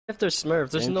If there's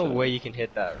Smurf, there's no Ancient. way you can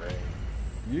hit that right.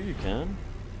 You can.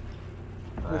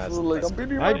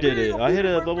 I did it. I hit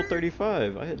it at level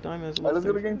 35. I hit diamond as level Let's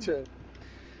get a 35. game chat.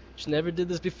 She never did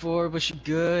this before, but she's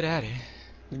good at it.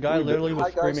 The guy literally was Hi,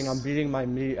 guys. screaming, "I'm beating my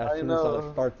meat" as soon as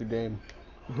I start the game.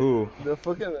 Who? They're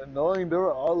fucking annoying. They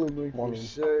were all annoying One for of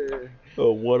shit.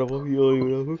 Oh, one of them. You don't even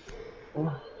know who.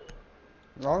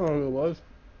 I don't know who it was.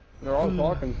 They're all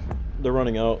talking. They're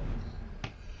running out.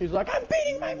 He's like, "I'm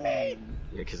beating my meat."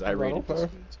 Yeah, because I rated this.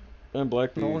 And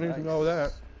Blackbeard. No one needs to know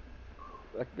that.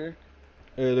 Blackbeard?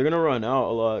 Hey, they're gonna run out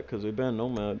a lot because they banned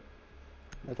Nomad.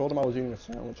 I told him I was eating a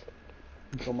sandwich.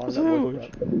 Don't mind that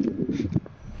Sandwich. word.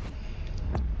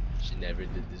 She never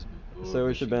did this before. So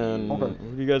we should ban. Okay.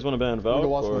 Who do you guys want to ban? Valk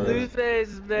or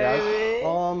Blueface, baby.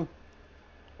 Yeah,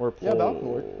 or yeah, Valk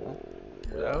Pole?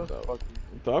 would. Yeah.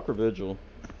 Valk or Vigil?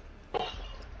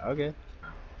 Okay.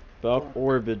 Valk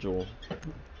or Vigil?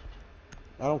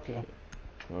 I don't care.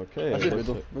 Okay. I did that's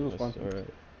Vigil. it. Vigil's That's fine.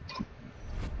 alright.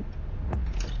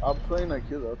 I'm playing like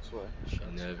you, that's why. She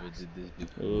never did this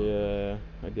before. Yeah,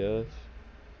 I guess.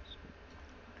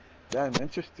 Damn,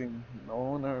 interesting. No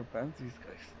one ever bans these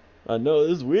guys. I know,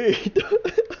 it's weird.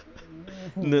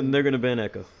 And then they're gonna ban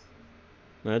Echo.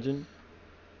 Imagine.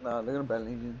 Nah, they're gonna ban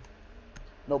Legion.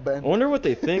 No ban. I wonder what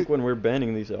they think when we're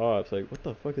banning these ops. Like, what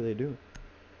the fuck are they doing?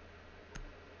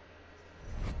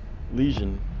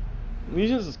 Legion.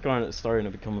 Legion's is kind of starting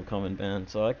to become a common ban,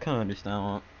 so I kind of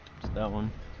understand that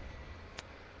one.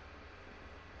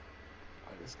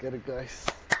 Let's get it, guys.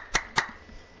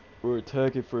 We're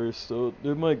attacking first, so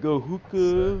they might go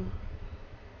hookah.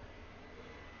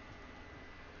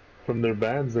 From their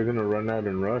bans, they're gonna run out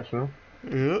and rush, no?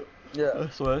 Yep. Yeah.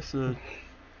 That's what I said.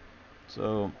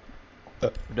 So, we're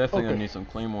definitely gonna need some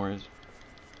claymores.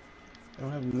 I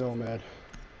don't have Nomad.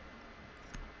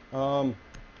 Can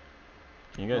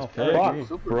you guys Oh, pick? Fuck,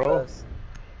 Super bro. fast.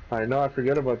 I know, I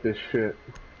forget about this shit.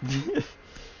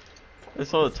 I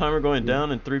saw the timer going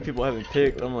down and 3 people haven't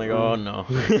picked. I'm like, oh no.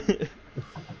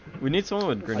 We need someone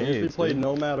with I grenades. usually play dude.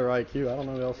 Nomad or IQ. I don't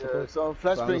know who else to Yeah, play. so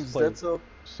Flashbang's dead, so.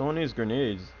 Someone needs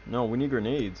grenades. No, we need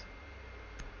grenades.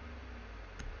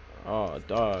 Oh,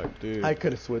 dog, dude. I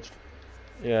could have switched.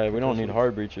 Yeah, we don't need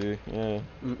hard breacher. Yeah.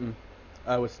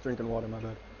 I was drinking water, my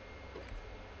bad.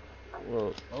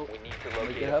 Well, Oh, We need to make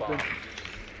locate it a happen. bomb.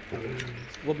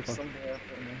 We'll be fine. Something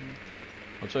happened.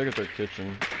 I'll check if they're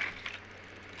kitchen.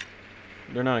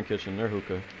 They're not in kitchen. They're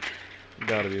hookah.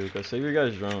 Gotta be hookah. Save your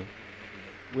guys' drone.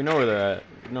 We know where they're at.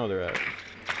 We know they're at.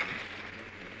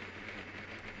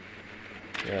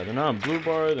 Yeah, they're not in blue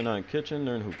bar. They're not in kitchen.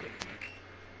 They're in hookah.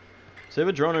 Save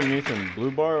a drone underneath in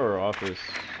blue bar or office.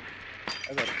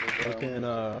 I got it. Fucking,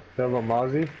 They have a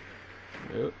Mozzie?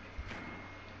 Yep.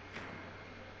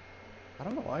 I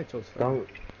don't know why I chose that.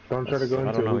 Don't try to go I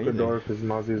into don't know hookah either. door because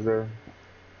Mozzie's there.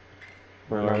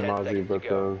 Well, not 10 Mozzie, seconds but to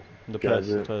go. The Yeah, pest.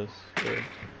 The that's pest. Yeah.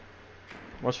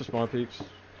 Watch the spawn peaks. 5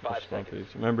 Watch spawn seconds.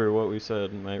 peaks. Remember what we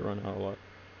said might run out a lot.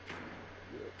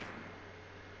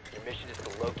 Your mission is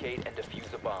to locate and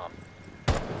defuse a bomb.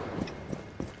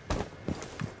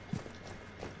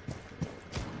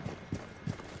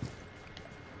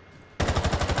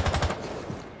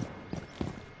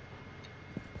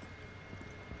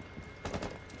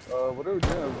 What are we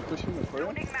doing? Are we pushing the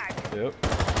aquarium?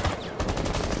 Yep.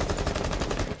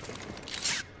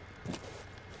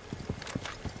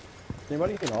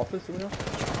 Anybody in office, you know?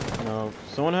 No.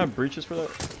 Someone have breaches for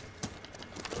that?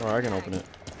 Or I can open it.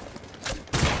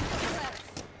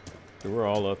 Dude, we're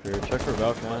all up here. Check for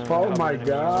Valkyrie. Oh my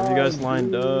god. You guys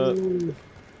lined up. dude.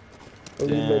 I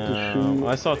was about to Damn. shoot.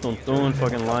 I saw Thun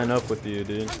fucking line up with you,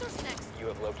 dude. You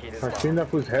have located a I bomb. seen that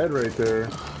fool's head right there.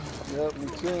 Yep, me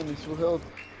too. Needs full health.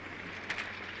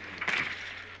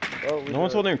 Oh, we No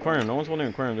one's got- holding aquarium. No one's holding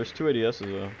aquarium. There's 2 ADSs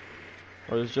though.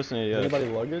 Or there's just an ADS. Anybody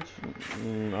luggage? I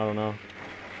don't know.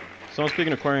 Someone's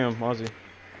speaking aquarium, Ozzy.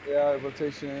 Yeah,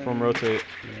 rotation. From rotate.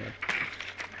 Yeah.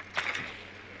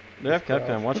 They have cap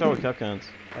cam. Watch out with cap cams.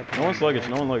 No one's luggage.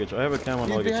 No one luggage. I have a cam on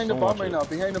He's luggage. behind the Don't bomb watch right it. now.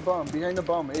 Behind the bomb. Behind the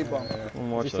bomb. A bomb.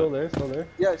 Don't watch He's still that. there, still there.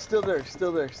 Yeah, it's still there.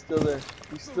 Still there. Still there.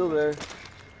 He's still there.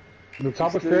 The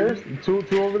top of stairs, two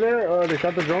over there. They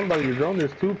shot the drone by your drone.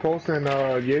 There's 2 Pulse and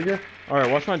Jaeger. All right,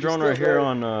 watch my drone still right here there.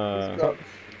 on Top.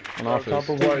 office. Top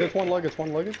of Dude, what? there's one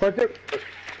luggage. Right there.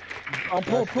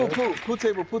 Pull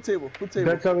table. Pull table.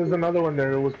 That's how there's another one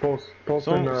there. It was Pulse. Pulse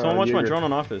and Someone watch my Jaeger. drone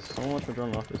on office. Someone watch my drone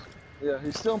on office. Yeah,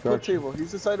 he's still on pull Gotcha. table.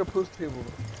 He's inside a pull table.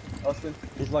 Austin.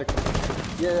 He's like,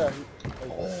 Yeah.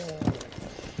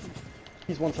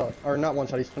 he's one shot. Or not one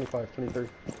shot, he's 25, 23.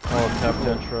 Oh,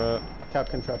 Captain Trap. Cap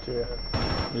contract, yeah.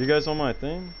 Are you guys on my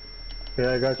thing?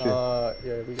 Yeah, I got you.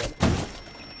 Yeah, we got it.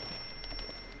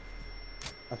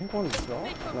 I think one's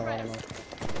off. No, I don't know.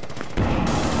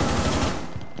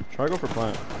 Try to go for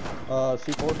plant.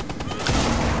 C4.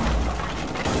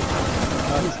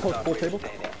 He's close full table.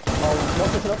 One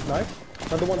person up, nice.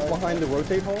 Another one's behind the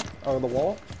rotate hole, or the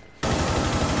wall. The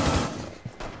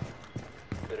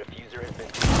diffuser has been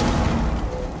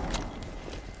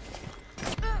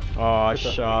Oh, I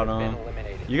shot him.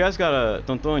 eliminated. You guys gotta,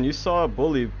 Tonton, you saw a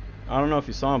bully. I don't know if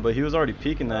you saw him, but he was already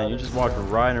peeking that, and you just walked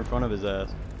right in front of his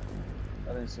ass.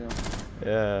 I didn't see him.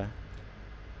 Yeah.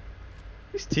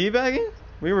 He's teabagging?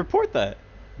 We report that.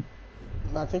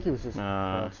 I think he was just.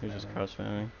 Nah, he was just crouch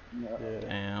spamming. Yeah.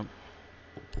 Damn.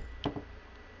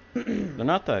 They're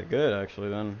not that good, actually,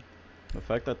 then. The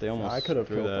fact that they almost I could have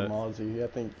threw killed that. the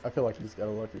Mozzie. I feel like he's got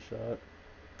a lucky shot.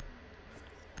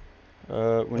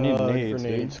 We need nades,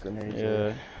 grenades, dude. grenades.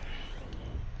 Yeah.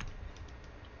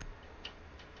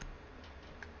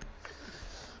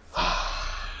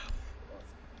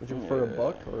 Would you prefer a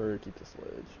buck or keep the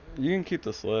sledge? You can keep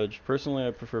the sledge. Personally,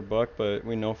 I prefer buck, but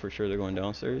we know for sure they're going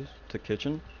downstairs to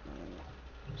kitchen.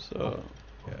 So,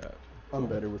 yeah. I'm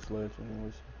better with sledge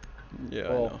anyways. Yeah,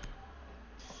 Well, I know.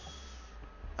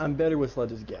 I'm better with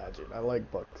sledge's gadget. I like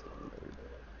bucks.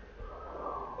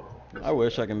 I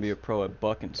wish I can be a pro at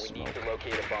buck and We smoke. need to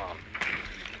locate a bomb.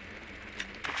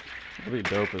 That'd be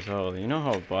dope as hell. You know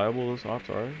how viable those ops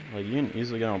are? Like, you can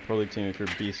easily get on a pro league team if you're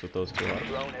a beast with those two ops.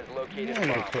 Drone has located I'm a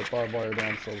gonna bomb. put barbed wire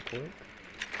down so quick.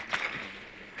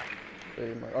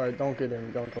 Alright, don't get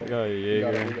in. Don't go. We got a We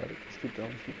got it. Jaeger. Just keep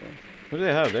going. Keep going. What do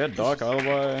they have? They had Doc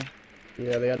Alibi.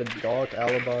 Yeah, they had a Doc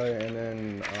Alibi and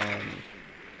then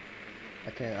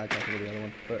I can't think of the other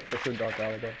one, but for sure Doc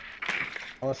Alibi.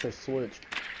 Unless they switch.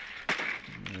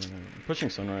 Pushing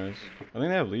Sunrise. I think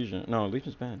they have Legion. No,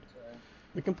 Legion's banned.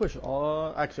 We can push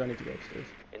all. Actually, I need to go upstairs.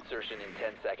 Insertion in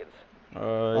 10 seconds. You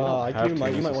don't have you to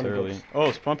might wanna go necessarily.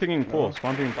 Oh, spawn picking pool. No.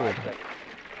 Spawn picking pool. 5 seconds.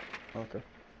 Okay.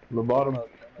 The bottom.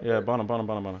 Yeah, bottom.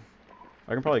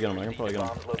 I can probably get him. Proceed to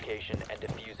bomb's location and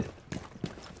defuse it.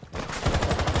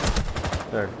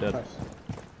 There, dead. Nice.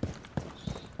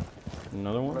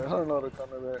 Another I one? don't know how to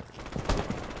counter that.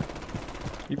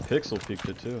 He pixel peeked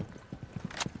it too.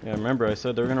 Yeah, remember I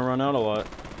said they're gonna run out a lot.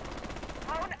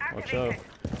 Watch out.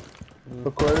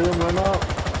 Aquarium right now.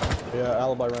 Yeah,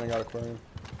 Alibi running out aquarium.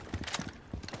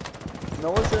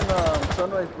 No one's in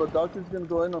Sunrise, but Doctor's gonna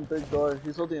go in on big door.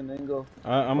 He's holding an angle.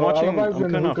 I'm watching. I'm Alibi's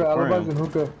in cutting off hookah. Alibi's in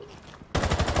aquarium.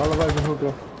 hookah. Alibi's in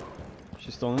hookah.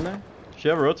 She's still in there? She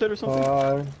have a rotate or something?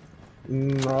 I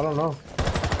don't know.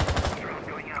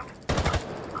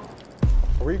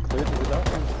 Are we clear to that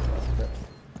one? Okay.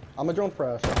 I'm a drone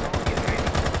crash.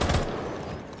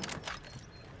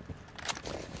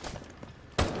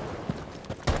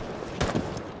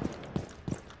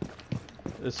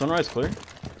 Is Sunrise clear?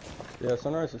 Yeah,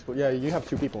 Sunrise is cool. Yeah, you have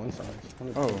two people in Sunrise.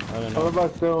 Oh, I didn't know.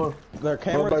 Alibi's still. Their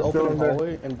camera's Alibi's still open in in there.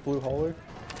 hallway, in blue hallway.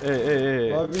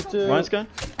 Hey. Love you too. Mine's gun?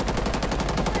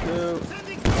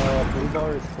 Blue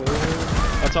bar is clear.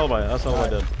 That's Alibi. That's Alibi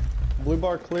Alright. dead. Blue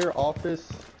bar clear.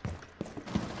 Office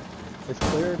is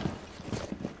clear.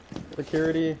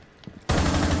 Security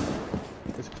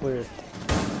is clear.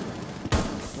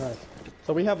 Nice.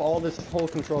 So we have all this whole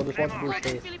control. Just watch blue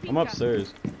stairs. I'm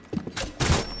upstairs.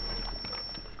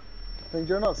 Think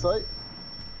you're not sight?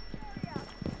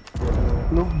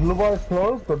 Blue bar is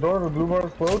closed. The door to blue bar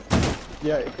is closed.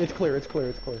 Yeah, it's clear. It's clear.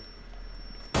 It's clear.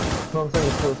 No, I'm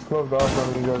saying it's closed off.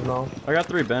 I mean, you guys know. I got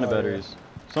 3 bandit Oh, yeah. batteries.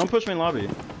 Someone push me in lobby.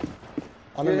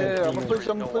 I'm in Yeah, the I'm gonna push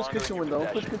no kitchen longer window. in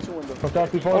I'm your push kitchen window. Watch out,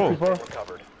 C4, Oh. C4.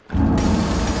 Recovered.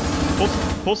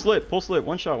 Pull slit.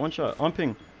 One shot. On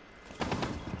ping.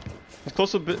 He's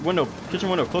close to window. Kitchen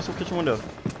window. Close to kitchen window.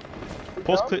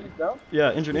 Pulse Down? clear. He's down?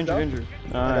 Yeah, injured. I got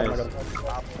Nice. him.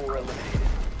 Op 4 eliminated.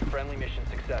 Friendly mission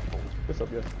successful. What's up,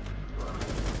 yeah?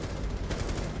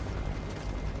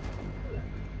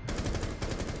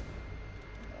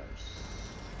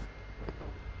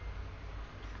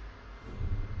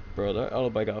 Bro, that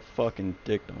alibi got fucking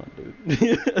dicked on, dude.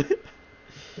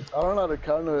 I don't know how to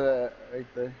counter that right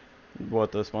there.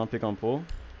 What, the spawn pick on pool?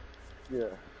 Yeah.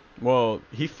 Well,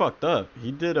 he fucked up.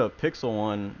 He did a pixel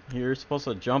one. You're supposed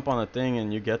to jump on the thing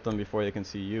and you get them before they can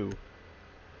see you.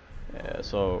 Yeah,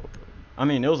 so, I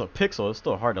mean, it was a pixel. It's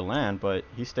still hard to land, but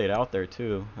he stayed out there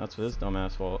too. That's his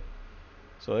dumbass fault.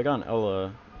 So they got an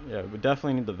Ella. Yeah, we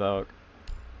definitely need the Valk.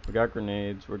 We got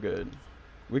grenades. We're good.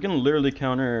 We can literally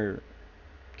counter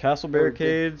castle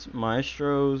barricades,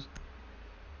 maestros.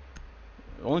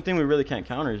 The only thing we really can't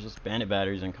counter is just bandit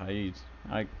batteries and kites.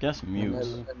 I guess mutes.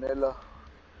 Vanilla.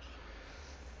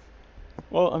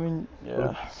 Well, I mean,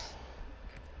 yeah.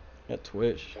 Got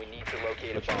Twitch. We need to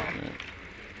locate a Twitch on bomb. it.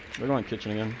 We're going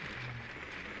kitchen again.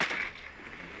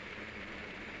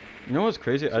 You know what's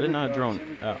crazy? I did not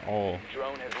drone at all.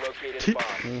 Drone has located a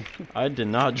bomb. I did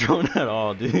not drone at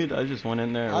all, dude. I just went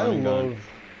in there and I running gun. love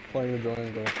playing the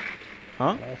drone though.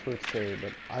 Huh? That's what it's scary,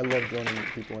 but I love droning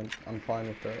people in. I'm fine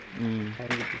with that. 100%.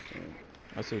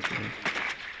 I see what you mean.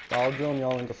 I'll drone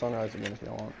y'all into Sunrise again if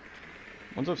y'all want.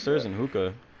 One's upstairs in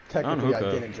hookah. Technically, I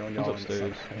hookah. didn't drone One's y'all into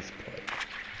upstairs. Sunrise,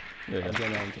 but Yeah. I'll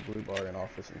drone y'all into Blue Bar and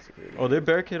Office and Security. Oh, they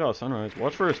barricade off Sunrise.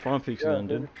 Watch for spawn peeks Yeah, then,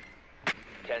 dude. 10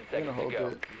 I'm gonna seconds to hold go.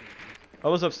 it. I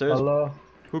was upstairs. Hello.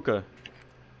 Hookah.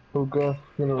 Hookah.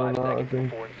 Gonna 5 run out, I seconds think.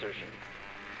 before insertion.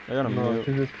 I got a No, mute.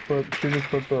 she just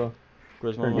put the.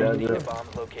 Where's my her mom? gadget. Need a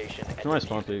bomb's location. It's my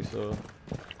spawn peek, so.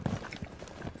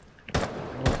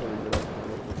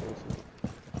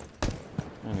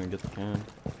 I didn't even get the can.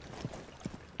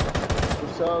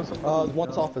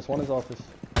 One's office, one is office.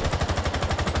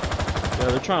 Yeah,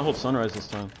 they're trying to hold Sunrise this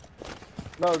time.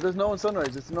 No, there's no one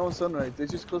Sunrise. It's no one Sunrise. They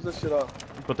just close that shit off.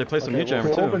 But they placed a Okay, mute jammer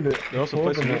Who too. opened it? They also Who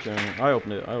placed a opened mute jammer. I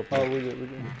opened it. I Oh, opened it. we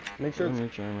good. Make sure The it's...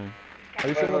 mute jammer. Are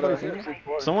you sure nobody's in there?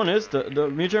 Someone is. The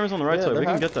mute jammer's on the right Yeah, side. there We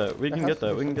can has- get that. We there can has get to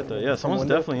that. be We can get that. someone Yeah, from someone's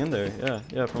window? definitely in there.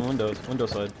 Yeah, yeah, from window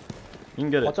side. You can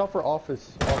get it. Watch out for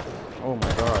office. Office. Oh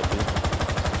my god, dude.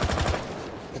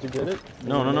 Did you get it?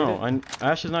 No, no, Did you no. get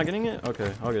Ash is not getting it?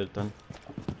 Okay, I'll get it then.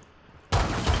 it?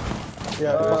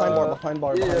 Yeah, behind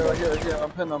bar. Yeah,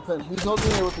 I'm pinned. He's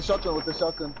holding me with the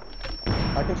shotgun,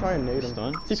 I can try and nade him.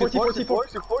 Stun? C4. C4.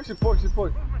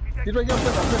 He's right here, I'm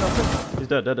pinned. He's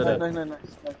dead. Nice.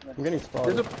 I'm getting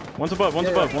spotted. One's above. Yeah, I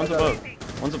got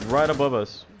One's right above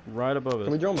us. Right above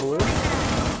Can we us. drone blue? I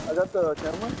got the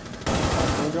camera.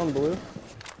 Can we drone blue?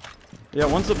 Yeah,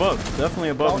 one's above. Definitely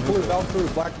above. Valve blue,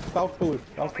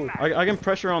 Valve blue. I can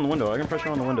pressure on the window.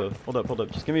 Hold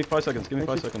up. Just give me 5 seconds. You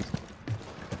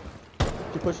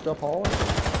pushed up hall?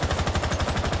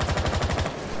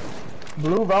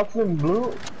 Blue, Valkyrie,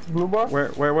 blue bar.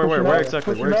 Where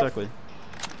exactly? Pushing up.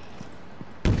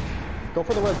 Go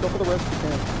for the res if you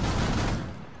can.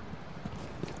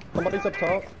 Somebody's up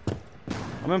top.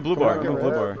 I'm in blue bar. Where,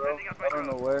 bro? I don't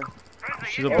know where.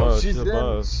 She's above. She's in,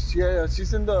 above. Yeah,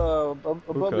 she's in the above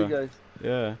Hookah. you guys.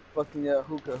 Yeah. Fucking yeah,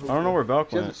 hookah. I don't know where Valk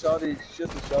She has a went.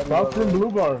 shotty. Valkyrie, blue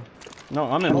bar. No,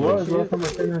 I'm in Oh, blue. last time I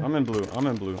seen her. I'm in blue.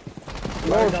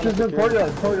 No, she's in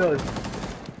courtyard.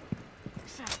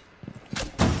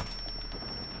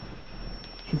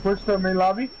 She pushed the main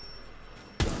lobby.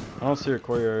 I don't see her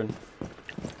courtyard.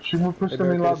 She pushed Hey, the main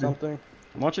barricade lobby. something.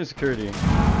 I'm watching security.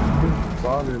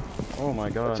 Bothered. Oh my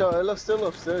god. Yo, Ella's still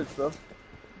upstairs, bro.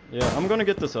 Yeah, I'm gonna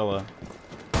get this Ella.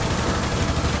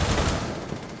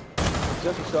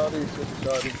 Just a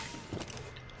shotty.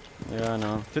 Yeah, I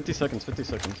know. 50 seconds.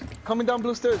 Coming down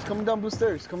blue stairs. Is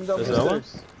it Ella?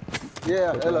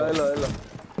 Yeah, Ella.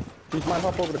 She might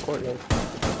hop over the courtyard.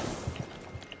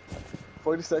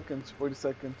 40 seconds.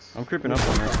 I'm creeping up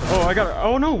on her. Oh, I got her.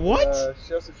 Oh no, what?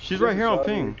 She's right here on shotty.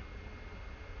 ping.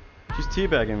 She's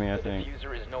teabagging me, I The think.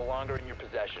 diffuser is no longer in your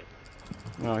possession.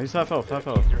 No, he's half health. The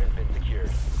diffuser has been secured.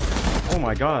 Oh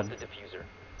my god. The diffuser.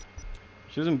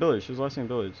 She was in village. She was last seen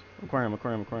village. Aquarium.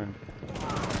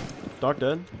 Doc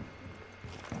dead.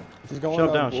 She's going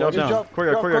Shove down.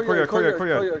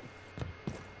 Courtyard.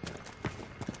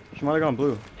 She might have gone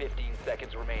blue. 15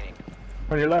 seconds remaining.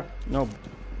 On your left. No,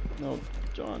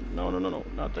 John. No,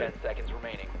 not there. 10 seconds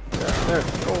remaining. There.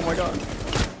 Oh my god.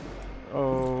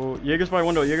 Oh, Jaeger's by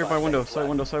window. Side window.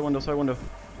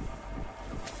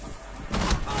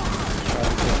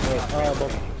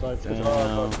 Both sides. Damn.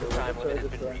 Time limit has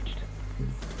been reached.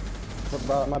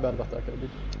 My bad about that, dude.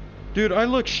 Dude, I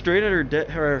looked straight at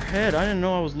her head. I didn't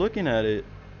know I was looking at it.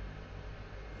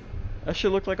 That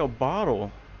shit looked like a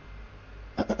bottle.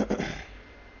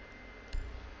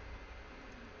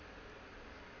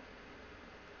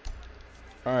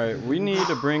 Alright, we need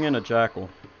to bring in a jackal.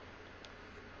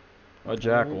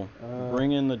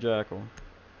 Bring in the jackal.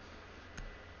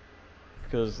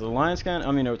 Because the lion scan,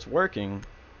 I mean, it's working.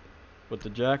 But the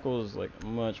jackal is like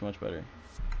much better.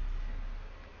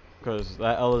 Because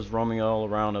that Ella's roaming all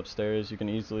around upstairs. You can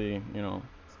easily, you know,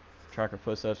 track her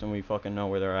footsteps and we fucking know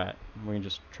where they're at. We can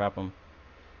just trap them.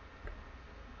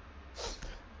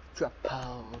 Trap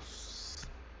house.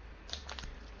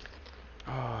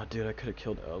 Oh, dude, I could have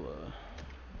killed Ella.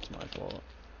 It's my fault.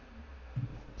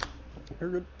 You're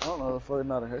good. I don't know if I'm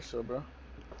not a headshot, bro.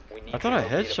 We need I thought to I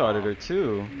locate a headshotted bomb. her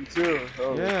too. Me too.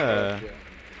 Oh, Yeah. fuck,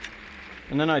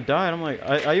 And then I died. I'm like,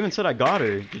 I even said I got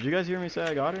her. Did you guys hear me say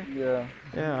I got her? Yeah.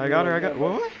 Yeah, I got her.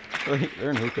 What? They're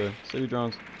in hookah. City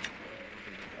drones.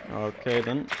 Okay,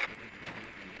 then.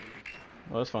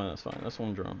 Well, that's fine. That's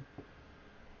one drone.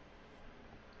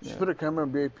 Just Yeah. put a camera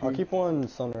on BAP. I'll keep one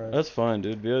Sunrise. That's fine,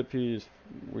 dude. VIPs.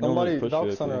 We normally push Valk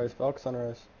VIP. Valk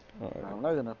Sunrise. Alright. I'm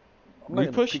not gonna I'm not We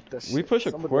gonna push peek that we shit. push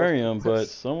Somebody else aquarium, peeks but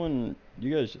this. someone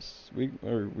you guys just we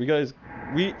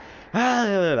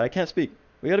I can't speak.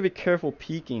 We gotta be careful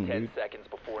peeking, 10 dude. seconds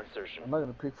before insertion. I'm not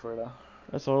gonna peek for it now.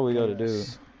 That's all we gotta do.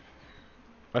 Yes.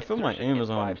 I feel my Insertion aim in is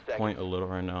on 5 point a seconds. little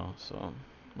right now, so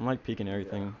I'm like peeking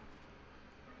everything.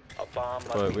 A bomb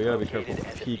must But we gotta be located careful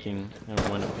and peeking and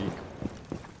when to peek.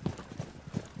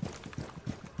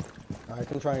 I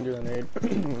can try and do a nade.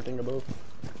 Think of both.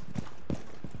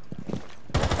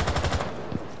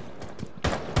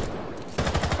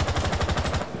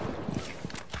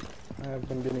 I have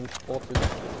been getting spotted.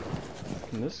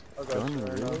 Can this I got gun you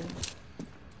right really?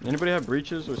 now. Anybody have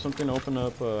breaches or something to open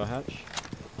up a hatch?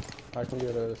 I can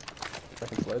get a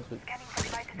second sledge, but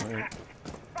Alright.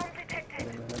 in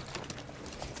a minute.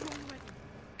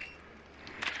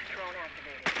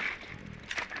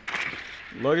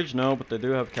 Luggage, no, but they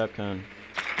do have Capcan.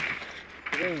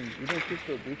 You didn't keep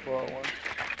the default one.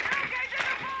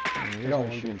 Here's got my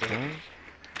one shooting before. turn.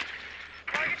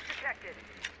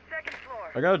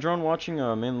 I got a drone watching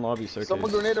main lobby circuit.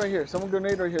 Someone grenade right here. Someone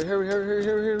grenade right here.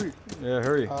 Hurry. Yeah,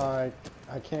 hurry. I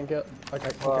can't get like I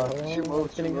She can't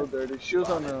moved real dirty. She was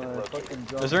on the fucking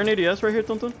jump. Is there an ADS right here,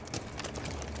 Tonton?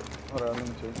 Hold on, let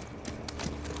me check.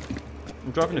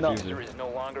 I'm dropping a No. fuser. Diffuser is no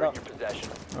longer in your possession.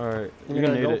 Alright, You you gonna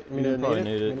can nade go- it. you You gonna can probably nade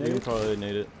nade it? it. You You nade can it? probably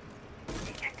nade it.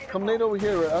 Come nade over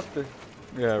here right after.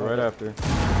 Yeah, right after.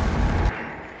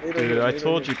 Nade Dude, over I here,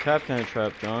 told nade you Capcan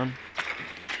trap, John.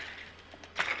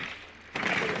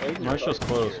 over here. Marshal's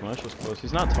close. Marshal's close.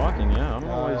 He's not talking. Yeah, I don't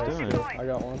know what he's doing. I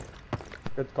got one.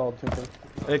 Good call, Tintin.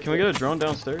 Hey, can we get a drone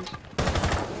downstairs?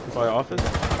 By office?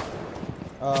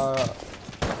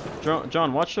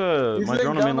 John, watch He's my laying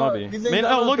drone in main down lobby. he's laying Main,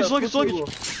 down oh, on luggage, the luggage, foot luggage. table.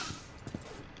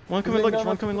 One He's coming laying luggage, down one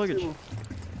on the coming foot luggage. table.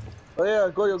 Oh yeah,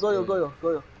 Goyo.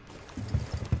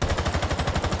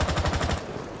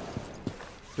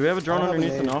 Do we have a drone I have a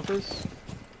underneath an nade. office?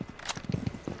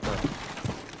 Oh,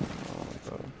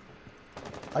 God.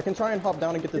 I can try and hop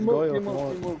down and get this He Goyo if you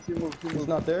moved. want. He He's moved.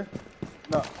 not there?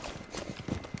 No.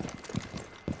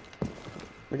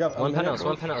 We got One a minute, penthouse, bro.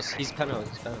 one penthouse. He's penthouse,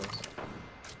 he's penthouse.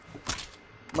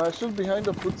 Marshal's behind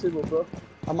the foot table, bro.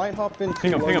 I might hop in.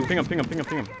 Ping him. Oh,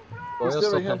 Goyo. He's Royal's still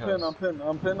still right here. penthouse.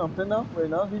 I'm pinned now. Right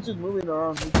now, he's just moving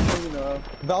around.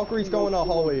 Valkyrie's going a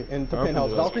hallway into Valkyrie penthouse.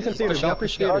 does. Valkyrie's in theater. Pushing up, Valkyrie's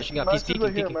pushing up, theater. pushing up. He's peeking,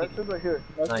 right here. peeking, peeking.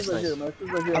 Marshal's right here. Nice.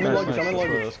 I'm in luggage, I'm in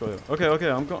luggage. Let's go. Okay.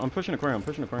 I'm pushing aquarium.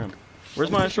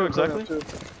 Where's my intro exactly?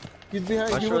 He's behind.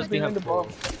 He Maestro's was behind the bomb.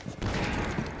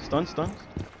 Stun.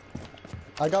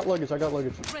 I got luggage.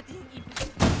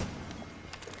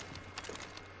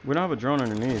 We don't have a drone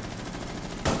underneath.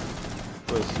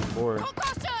 Play C4.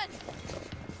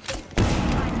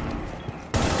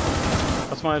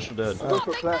 That's my extra dead. I'm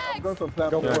going for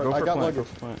plant. Go Yeah, for it. go I for got plant. Go luggage.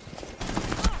 for plant.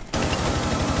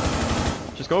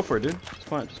 Just go for it, dude. Just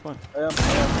plant. I am.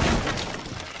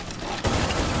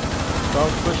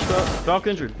 Valk pushed up. Valk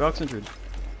injured. Valk's injured.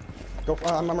 Go for,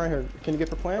 I'm right here. Can you get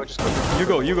for plant? You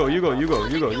go. The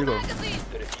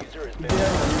diffuser has been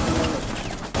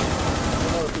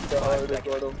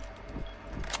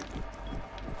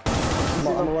I'm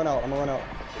gonna run out.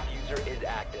 diffuser is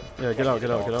active. Yeah, get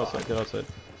outside.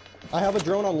 I have a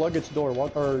drone on luggage door.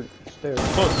 What or stairs?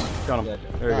 Close. Got him.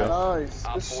 There you go. Nice.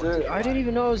 Good shit. I didn't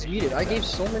even know I was muted. I gave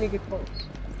so many good calls.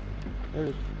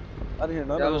 There. I didn't hear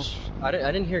none That of was, them. I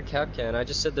didn't hear Capcan. I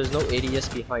just said there's no ADS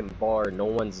behind bar. No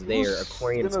one's there. Who's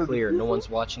Aquarium's gonna clear. do No it? one's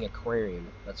watching aquarium.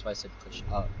 That's why I said push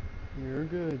up. You're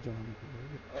good, John.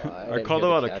 I didn't called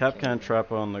hear out the a Capcan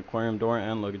trap on the aquarium door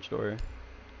and luggage door.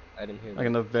 I didn't hear. Like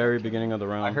in the very beginning of the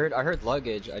round. I heard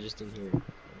luggage. I just didn't hear it.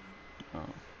 Oh.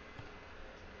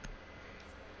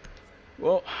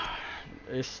 Well,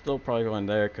 it's still probably going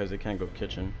there because they can't go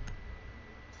kitchen.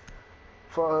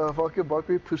 Fucking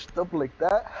Buckley pushed up like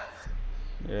that.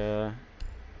 Yeah.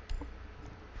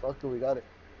 Fuck it, we got it.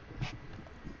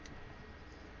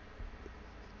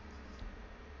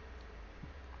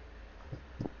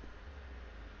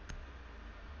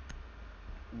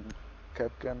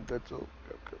 Capcan, that's all.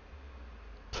 Capcan.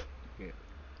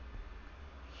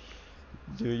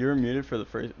 Dude, you were muted for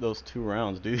those 2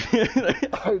 rounds, dude. I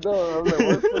know, I was like,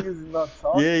 what the fuck is he not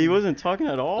talking? Yeah, he wasn't talking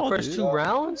at all, The first dude. 2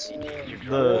 rounds? It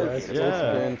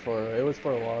was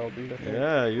for a while, dude. I think.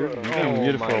 Yeah, you've been Oh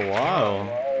muted for my a while.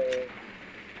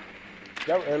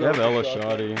 You You have Ella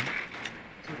Shoddy.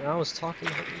 Dude, I was talking.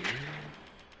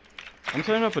 I'm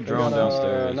setting up a We drone got,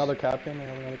 downstairs. Another captain. I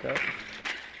have another cap.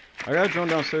 I got a drone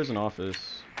downstairs in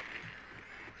office.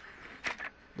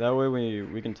 That way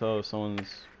we can tell if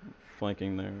someone's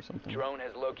flanking there or something. Drone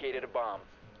has located a bomb.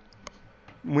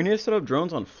 We need to set up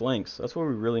drones on flanks. That's what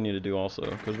we really need to do also.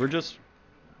 Because we're just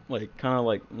like kind of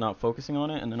like not focusing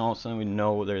on it, and then all of a sudden we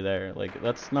know they're there. Like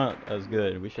that's not as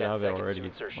good. We should 10 have it seconds to already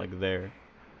insertion. like there.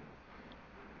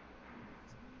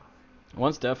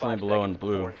 One's definitely 5 below and seconds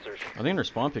before blue. insertion. I think they're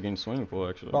spawn picking swimming pool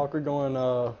actually. Valkyrie going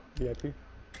VIP.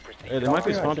 Proceed Hey, they might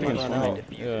be Yeah, spawn I picking think I swimming.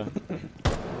 ran Yeah.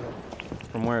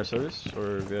 From where? Service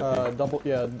or VIP?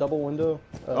 Double window.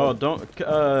 Oh, don't.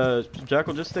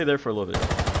 Jackal, just stay there for a little bit.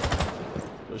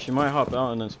 So she might hop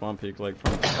out and then spawn peek like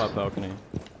from the top balcony.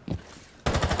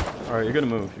 All right, you're gonna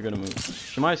move. You're gonna move.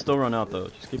 She might still run out though.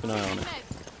 Just keep an eye on it.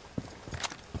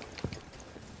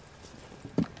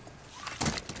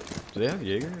 Do they have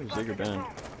Jaeger? Or is Jaeger banned?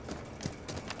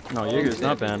 No, Jaeger's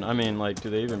not banned. I mean, like, do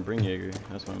they even bring Jaeger?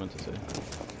 That's what I meant to say.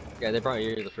 Yeah, they brought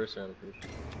you the first round, I'm pretty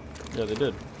sure. Yeah, they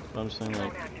did. But I'm just saying,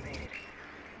 like,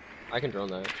 I can drone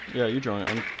that. yeah, you drone it.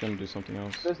 I'm gonna do something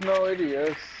else. There's no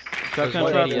ADS. Trap There's can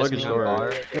one trap, ADS luggage behind door.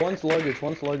 bar. One's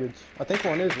luggage. I think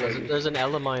one is luggage. There's an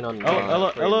Ella mine on.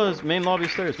 Ella is main lobby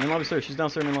stairs. Main lobby stairs. She's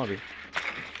downstairs main lobby.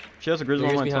 She has a grizzle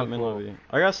on my top main lobby.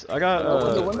 I got.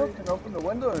 Open the window? Can I open the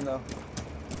window or no?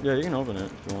 Yeah, you can open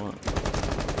it if you want.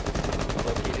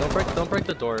 Don't break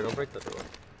the door. Don't break the door.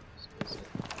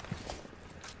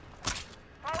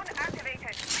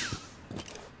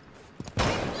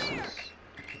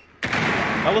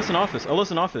 Ella's in office.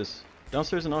 Ella's in office.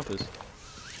 Downstairs in office.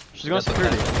 She's going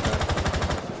security.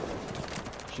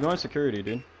 She's going security,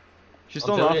 dude. She's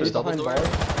still in office. Double door.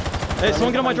 Hey,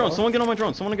 someone get on my drone. Someone get on my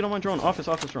drone. Someone get on my drone. Office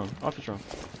drone. Office drone.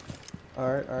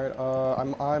 Alright.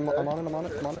 I'm on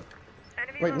it.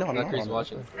 Wait, no, I'm not Valkyrie's on it.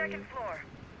 watching.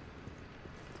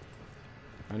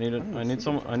 I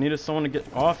needed someone to get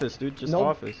office, dude. Just Nope.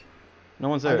 office. No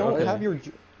one's I there. don't Okay. have your.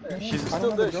 She's I still don't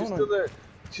have there. the She's drone still on. there.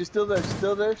 She's still there.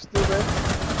 Still there. Still there.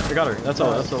 I got her. That's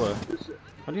all. That's all.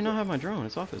 How do you not have my drone?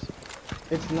 It's office.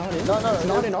 It's not in. No, It's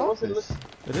not in I wasn't office.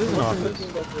 It is in office.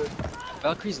 looking at the-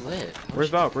 Valkyrie's lit. Where's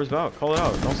Valk? Where's Valk? Call it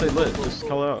out. Don't say lit. Just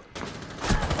call it out.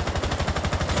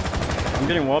 I'm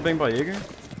getting wall banged by Jaeger.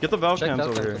 Get the Valk Check cams Valk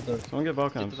over cams, here. Valk. Someone get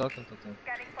Valk Get the cams. Valkyrie.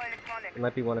 It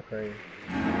might be one aquarium.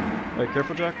 Hey,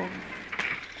 careful, Jackal.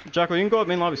 Jackal, you can go up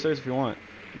main lobby stairs if you want.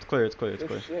 It's clear. It's clear. It's Good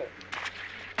clear. shit.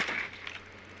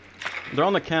 They're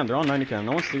on the cam. They're on 90 cam.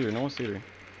 No one's theater. No one's theater.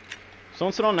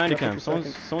 Someone sit on 90 cam. Someone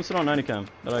sit on 90 cam.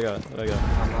 That I got. I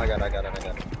got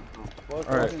it. Well,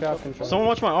 Alright. captain, Someone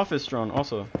watch my office drone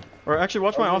also. Or actually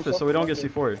watch my office so we don't get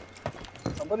C4'd.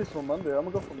 Somebody's from under. I'm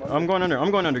gonna go from under. I'm going under.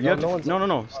 I'm going under. You No, have to, no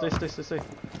one's- no. Stay.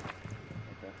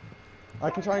 I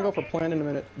can try and go for plan in a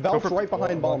minute. Val's for- right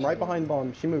behind bomb. Right behind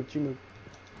bomb. She moved.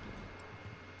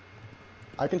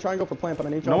 I can try and go for plant, but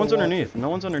I need No one's underneath. No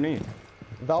one's underneath.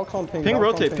 Val come ping. Ping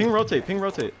Val come rotate. Ping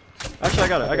rotate. Actually, I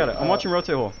got it. I'm watching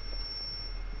rotate hole.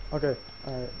 Okay.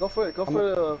 Alright. Go for it. Go for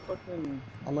the fucking.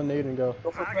 I'm gonna nade and go.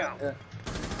 Go for plant. Yeah.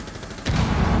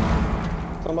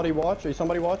 Somebody watch? Are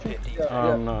somebody watching? Yeah.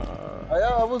 I'm not.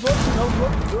 I was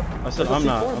watching. Dude. I said There's a I'm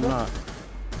C4, not. bro.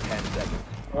 10 seconds.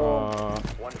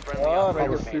 One friendly Ah,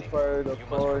 operator I remaining. fired, You of must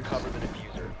course. recover the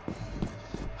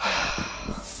diffuser.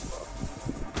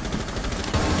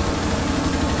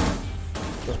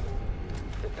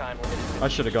 The time limit is I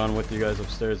should have gone with you guys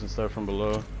upstairs instead of from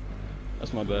below.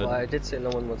 That's my bad. Well, I did say no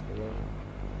one was below.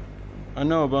 I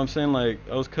know, but I'm saying like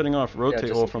I was cutting off rotate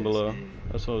just hole in from case. below.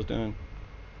 That's what I was doing.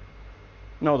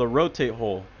 No, the rotate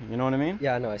hole. You know what I mean?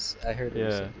 Yeah, no, I heard. What you Yeah.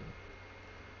 said.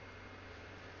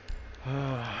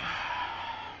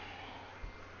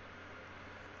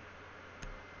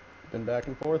 Been back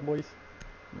and forth, boys.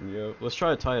 Yo, let's try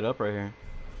to tie it up right here.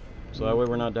 So that way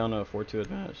we're not down to a 4-2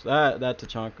 advantage. That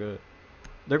Tachanka.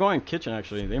 They're going kitchen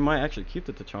actually. They might actually keep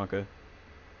the Tachanka.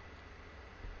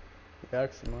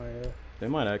 Actually, my They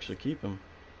might actually keep him.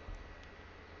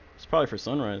 It's probably for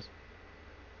sunrise.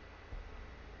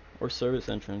 Or service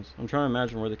entrance. I'm trying to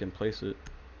imagine where they can place it.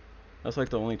 That's like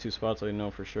the only two spots I know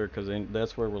for sure, because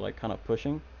that's where we're like kind of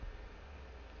pushing.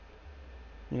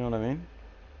 You know what I mean?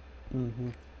 Mm-hmm.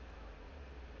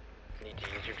 need to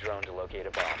use your drone to locate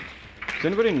a bomb. Does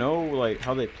anybody know like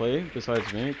how they play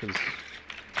besides me? Because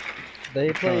They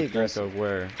I'm trying play to think aggressive. of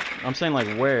where. I'm saying like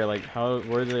where, like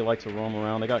where do they like to roam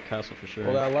around? They got castle for sure.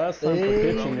 Well, that last time for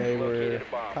They- pitching, they were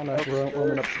kind of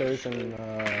roaming upstairs and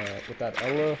with that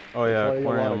Ella. Oh yeah, Play a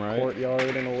lot aquarium, of right?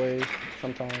 courtyard in a way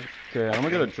sometimes. Okay, I'm gonna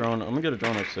get a drone. I'm gonna get a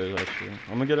drone upstairs actually.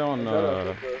 I'm gonna get it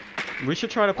on. We should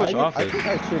try to push I office. think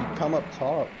I should come up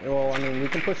top. Well, I mean, we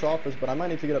can push office, but I might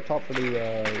need to get up top for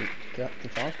the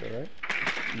Tachanka, right?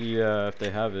 Yeah, if they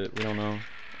have it, we don't know.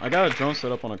 I got a drone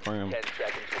set up on aquarium. 10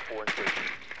 seconds before insertion.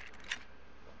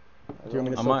 Do you want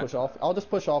me to I still might- push off? I'll just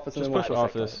push office and Just then push we'll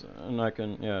office, and I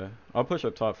can, yeah. I'll push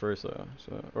up top first though,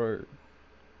 or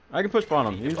I can push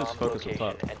bottom. You The just bomb's focus up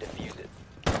location top, and defuse it.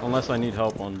 unless I need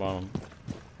help on bottom.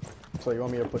 So you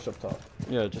want me to push up top?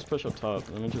 Yeah, just push up top.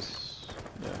 Let me just.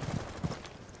 Yeah.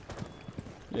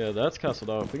 Yeah, that's castled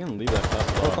off. We can leave that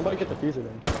castled Oh, off. somebody get the diffuser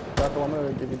then. Jacko, I'm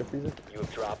gonna give you the diffuser. You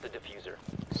have dropped the diffuser.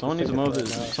 Someone needs to move the.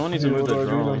 Someone needs to move the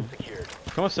drone.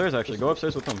 Come upstairs, actually. Go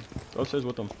upstairs with them. Go upstairs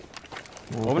with them.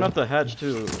 Open up the hatch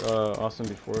too, Austin,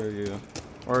 before you.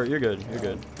 Or you're good. You're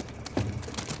good.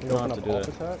 You don't open have up to do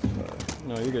office hatch? Or-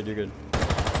 No, you're good. You're good.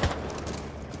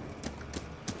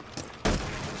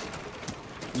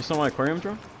 You saw my aquarium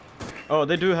drone? Oh,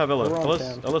 they do have Ella. We're on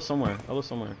Ella's cam. somewhere. Ella's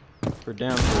somewhere. For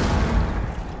damn sure.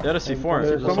 They had a C4.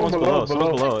 there's Someone's someone below. below.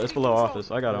 Someone's below. It's below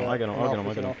office. I got him. Yeah, I got him. I'll get him. I'll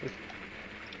office, get him. office.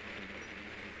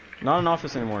 Not in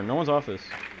office anymore. No one's office.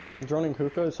 Droning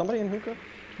hookah. Is somebody in hookah?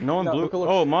 No one No, blue. hookah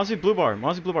looks- Oh, Mozzie blue bar.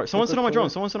 Mozzie blue bar. Someone sit on my Hookah's drone. blue.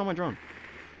 Someone sit on my drone.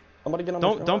 Somebody get on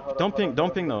my drone.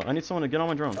 Don't ping though. I need someone to get on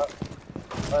my drone.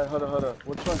 Alright, hold on.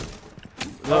 Which one?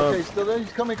 The- Okay, still there?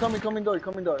 He's coming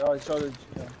door. Alright, shot it.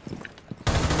 Yeah.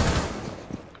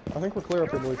 I think we're clear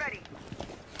up here, boys.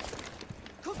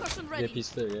 Concussion Yeah, ready. piece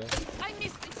clear, yeah. I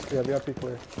missed it. Yeah, VIP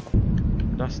clear.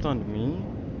 That stunned me.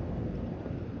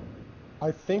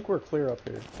 I think we're clear up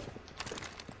here.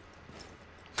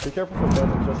 Be careful for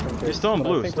Devin just in case. He's still in but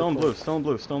I blue. think Still in we're blue. clear. Still in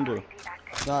blue. Still in blue.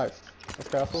 Nice. Let's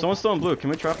castle. Someone's still in blue. Can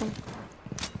we trap him?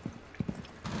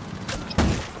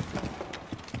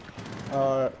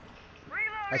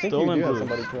 I think Still you in do have blue.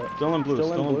 somebody trapped. Still in blue. Still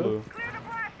in Still in blue? blue.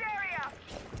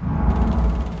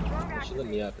 They should let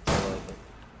me out. It's all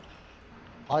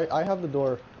open. I have the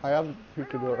door. I have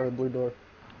hookah door or blue door.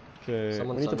 Okay.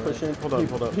 Someone- We need to push in. Hold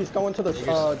up. He's going to the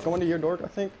going to your door, I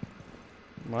think.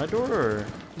 My door or?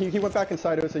 He went back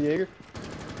inside. It was a Jaeger.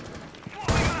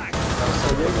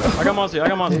 I got Mozzie.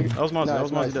 That was Mozzie. That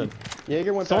was Nice, Mozzie dead.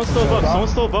 Jaeger went Someone's back still inside. above.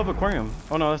 Someone's still above aquarium.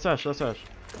 Oh no, that's Ash. That's Ash.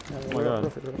 Yeah, Oh my God.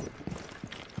 rough it.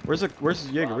 Where's Jaeger? Where's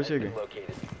Bomb Jaeger? has been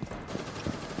located.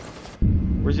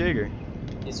 Where's Jaeger?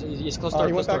 He's close Oh, door.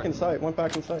 he went Close back door. inside. Went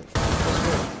back inside.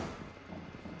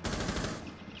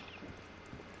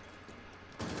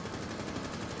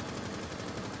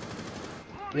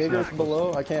 Jaeger's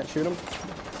below. I can't shoot him.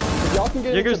 If y'all can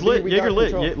get Jaeger's into B, lit. we Jaeger got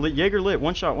lit. control. Jaeger lit.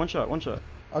 One shot.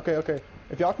 Okay.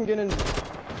 If y'all can get in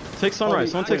Take sunrise. wait,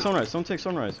 Someone take sunrise. Someone take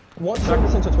sunrise. one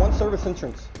service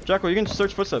entrance. Jacko, you can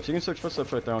search footsteps.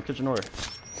 Right there on kitchen door.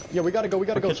 Yeah, we gotta go. Or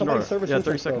kitchen Somebody door. service Yeah,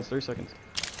 30 entrance. seconds. 30 seconds.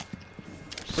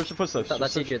 Search the footsteps. That's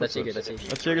Just search Jaeger, the that's Jaeger, footsteps. that's Jaeger.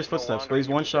 That's Jaeger's footsteps, but he's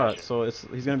one shot, so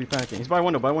he's gonna be panicking. He's by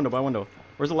window.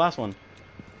 Where's the last one?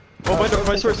 Oh,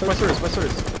 by source.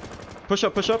 Push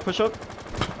up.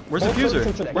 Where's the Both service diffuser?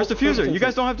 entrance, Where's the both service diffuser? You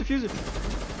guys entrance. don't have diffuser.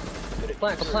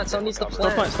 Plant. Someone needs to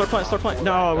Start plant. plant.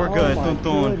 No, we're Oh good. my Dun,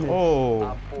 dun. goodness. Oh.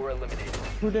 Op 4 eliminated.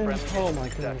 Who didn't? Friendly Oh mission my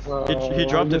successful. goodness. He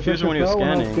dropped you diffuser when he was took the cell when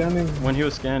I was scanning. scanning. When he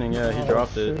was scanning, yeah, he Oh,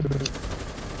 dropped it.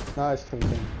 shit. Nice, Tim.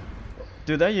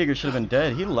 Dude, that Jaeger should have been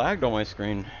dead. He lagged on my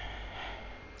screen.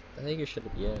 I think you should.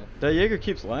 Yeah. That Jaeger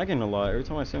keeps lagging a lot every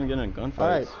time I see him getting in gunfights.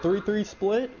 Alright, 3-3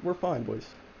 split. We're fine, boys.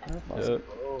 We're fine. Yeah.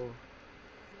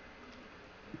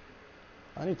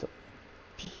 I need to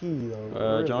pee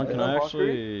though. John, can Is I that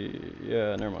actually?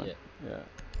 Yeah, never mind. Yeah.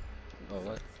 Oh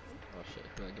what? Oh shit.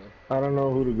 Where do I go? I don't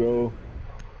know who to go.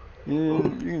 You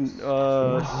can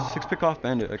 6 pick off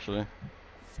bandit actually.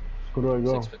 Who do I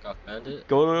go? 6 pick off bandit.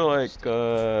 Go to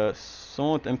like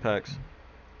someone with impacts,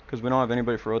 cause we don't have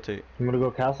anybody for rotate. I'm gonna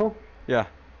go castle. Yeah,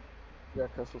 Yeah,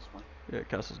 castle's fine. yeah,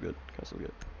 castle's good.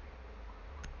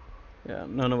 Yeah,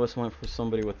 none of us went for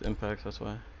somebody with impacts. That's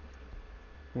why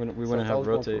we wouldn't I have was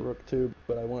going for rotate. Rook too,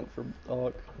 but I went for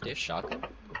dog. Do you have shotgun?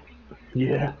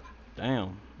 Yeah.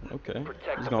 Damn. Okay.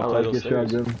 Protect He's the gonna I play like those your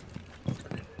stairs. shotgun.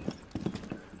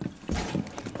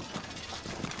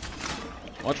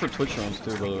 Watch for Twitch runs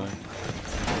too, by the way.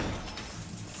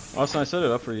 Austin, I set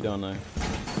it up for you down there.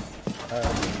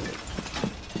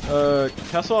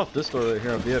 Castle off this door right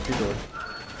here, VIP door.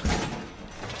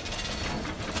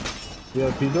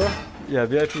 VIP door? Yeah,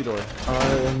 VIP door.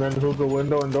 And then hookah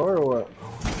window and door or what?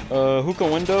 Hookah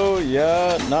window,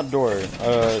 yeah, not door.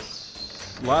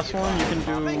 Last one you can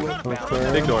do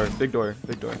Aquarium? big door.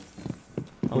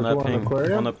 On Which that one, ping.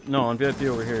 aquarium? No, on VIP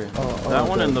over here. Oh, That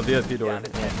one okay. and the VIP door. Down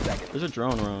to 10 seconds. There's a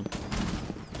drone around.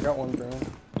 I got one drone.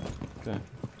 Okay.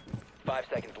 5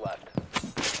 seconds left.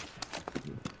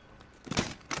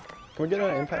 Can we get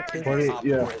an impact here? 20, Op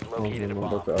yeah. 4 has located a I'm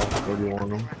about bomb. to ask, what do you want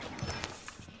them?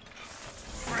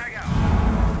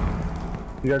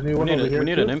 You guys need one over here We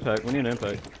need too? an impact. We need an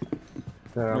impact.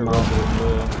 Yeah, You're I'm out.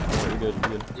 yeah, you're good.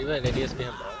 Do you have an ADS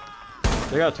behind ball?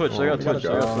 They got Twitch. They got Oh my Twitch. They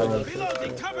got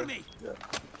God. Twitch.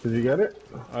 Did you get it?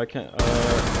 I can't.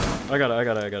 I got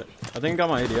it. I think I got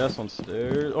my ADS on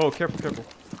stairs. Oh, careful.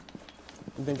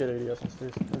 You didn't get ADS on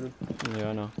stairs. We're good. Yeah,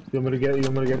 I know. You want me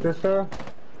to get this,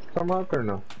 Mark, or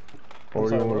no? Or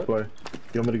where do you want me to play?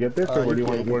 You want me to get this, or where do you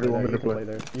want me to play?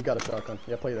 there? You got a shotgun.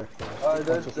 Yeah, play there. Alright,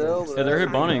 they're still. Yeah, they're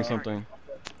hit-bonning something.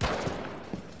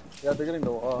 Yeah, they're getting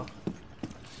the wall.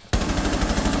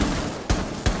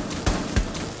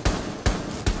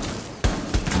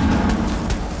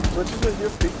 What you doing here?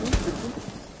 Picking?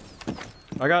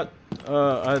 I got,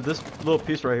 this little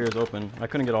piece right here is open. I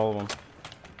couldn't get all of them.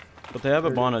 But they have a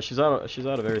Bonnet. She's out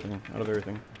of everything.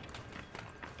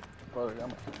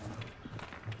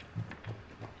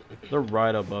 They're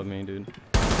right above me, dude.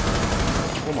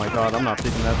 Oh my god, I'm not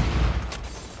picking that.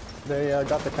 They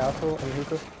got the castle and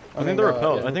hookah. I think they're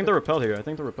repelled. I think they're repelled here. I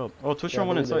think they're repelled. Oh, Twitch on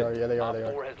one inside. Yeah, they are.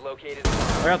 Op 4 has located.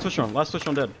 I got Twitch on. Last Twitch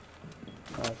on dead.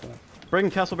 Alright,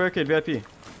 Breaking castle barricade VIP.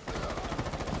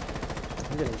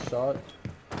 I'm getting shot.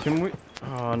 Can we?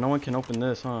 Oh, no one can open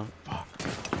this, huh? Fuck.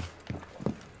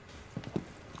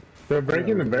 They're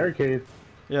breaking the barricade.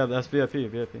 Yeah, that's VIP.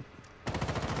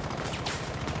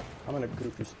 I'm in a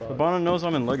goofy spot. The Bonnet knows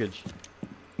I'm in luggage.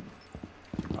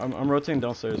 I'm rotating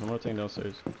downstairs.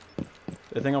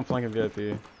 They think I'm flanking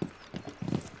VIP.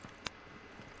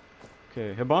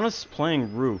 Okay, Hibana's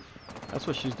playing roof. That's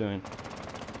what she's doing.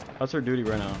 That's her duty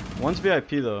right now. One's VIP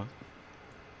though.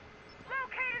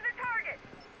 Located the target.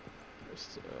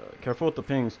 Careful with the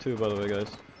pings too, by the way, guys.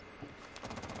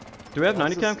 Do we have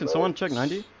 90 cam? Can someone check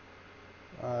 90?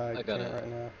 I got can't it right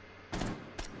now.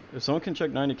 If someone can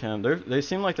check 90 cam, they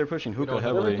seem like they're pushing hookah don't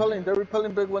have heavily. They're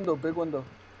repelling big window.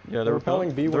 Yeah, They're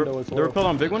repelling B window as well. They're repelled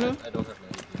on big window? I don't have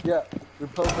any. Yeah,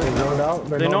 repel big They window. zoned out.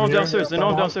 They know I'm downstairs. They know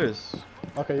I'm downstairs.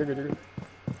 Okay, you're good.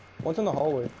 One's in the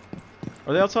hallway.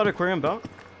 Are they outside aquarium balk?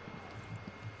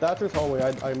 Thatcher's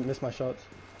hallway. I missed my shots.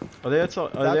 Are they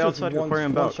outside? Are they outside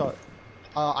aquarium balk? Shot.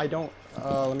 I don't.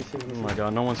 Let me see. Oh my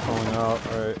god, no one's calling out.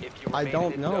 Alright. If you I remain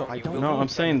don't in know, zone, I you don't will No, be I'm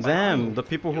saying detected. them, the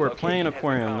people who are playing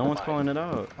aquarium. No one's calling it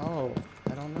out. Oh,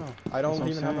 I don't know. I don't That's what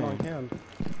even I'm have it on saying. cam.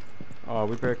 Oh,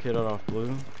 we barricaded off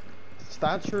blue.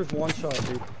 Thatcher's one shot,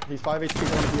 dude. He's 5 HP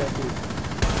going to VIP.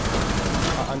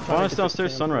 I'm trying Bonus to get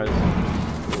downstairs, this sunrise.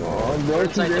 Oh, boy,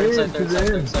 Inside, she's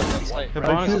they're in. Yeah,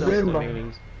 bonus IQ's in,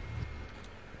 downstairs.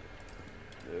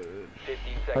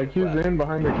 15 seconds IQ's left. in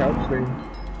behind the couch thing.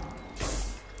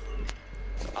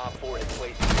 Op 4 has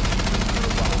placed.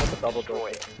 Double door.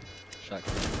 Destroyed.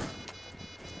 Shotgun.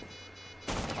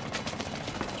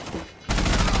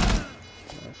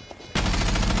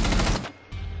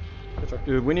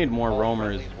 Dude, we need more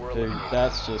roamers. Dude,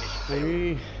 that's just.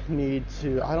 We need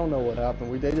to. I don't know what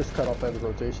happened. They just cut off every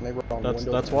rotation. They were on the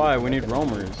window. That's why we need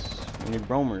roamers. We need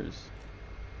roamers.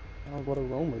 I don't know what a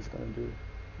roamer's gonna do.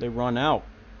 They run out.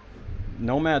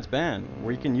 Nomad's banned.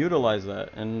 We can utilize that,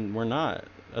 and we're not.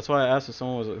 That's why I asked if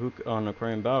someone was a hook on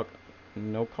aquarium balk.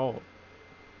 No call.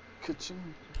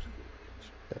 Kitchen.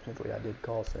 Technically, I did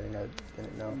call saying I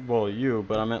didn't know. Well, you,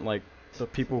 but I meant like the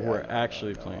people who Yeah, are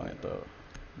actually playing it though.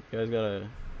 You guys gotta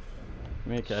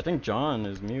make it. I think John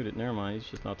is muted. Never mind, he's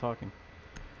just not talking.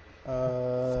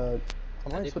 I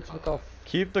might did switch call. it off.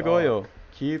 Keep the Goyo.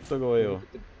 Keep the Goyo.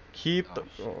 Keep the.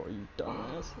 Oh, you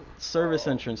dumbass. Service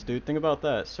entrance, dude. Think about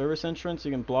that. Service entrance,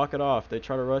 you can block it off. They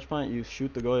try to rush plant, you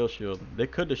shoot the Goyo shield. They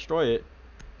could destroy it.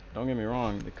 Don't get me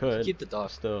wrong. They could. Keep the dog.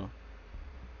 Still.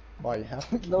 Why you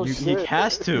have? No He shit.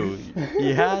 has to.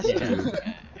 He has to.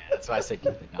 That's why I said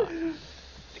keep the dog.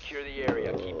 Secure the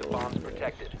area. Keep the bombs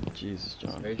protected. Jesus,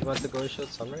 John. Where do you want to go shoot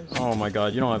sunrise? Oh my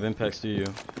god, you don't have impacts, do you?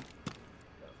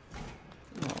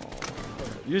 Oh.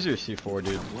 Use your C4,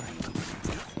 dude.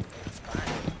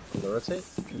 On the rotate?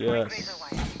 Yes. Be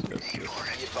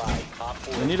advised. Op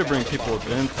 4 We need to has bring found the people with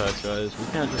bomb. impacts, guys. We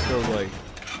can't just go like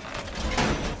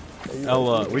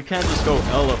Ella. We can't just go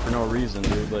Ella for no reason,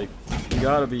 dude. Like, you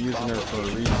gotta be using her for a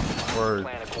reason. Or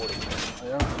Plan accordingly.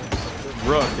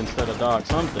 Rook instead of Dog.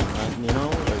 Something, man. You know?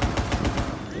 Like,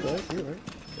 You're right.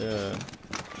 yeah.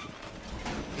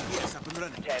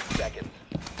 10 seconds.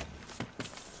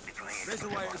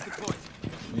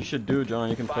 You should do, John.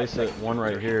 You can place it one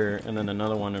right here and then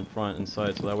another one in front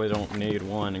inside, so that way they don't nade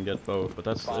one and get both. But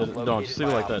that's no, just leave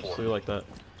it like that. Just leave it like that.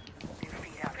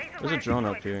 There's a drone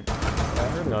up here.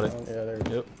 Got it. Yeah, there you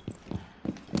go. Yep.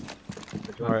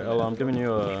 All right, Ella, I'm giving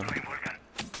you a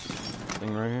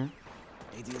thing right here.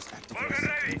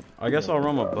 I guess I'll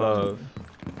roam above.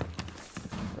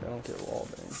 I don't get wall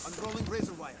bang.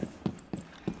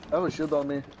 I have a shield on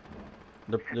me.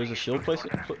 There's a shield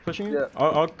pushing you? Yeah.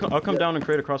 I'll come down and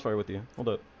create a crossfire with you. Hold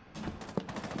up.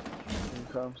 Here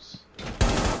comes.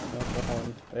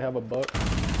 They have a buck.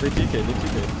 They TK, they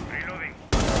TK.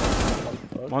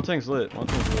 Montang's lit.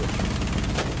 Montang's lit.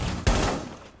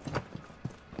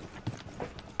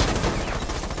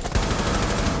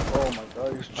 Oh my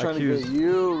god, he's trying to IQ's get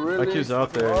you, really? IQ's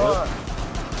out there. What?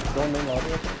 Yep. Don't main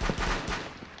audio.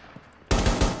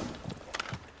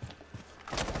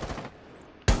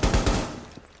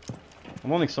 I'm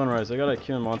holding Sunrise. They got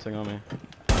IQ and Monting on me.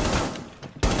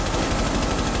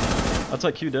 That's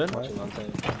IQ dead? Watching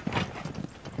Montagne.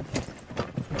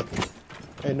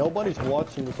 Hey, nobody's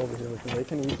watching this over here with me. They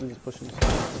can easily just push this.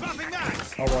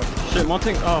 I'll watch. Shit,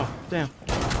 Monting. Oh, damn.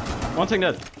 Monting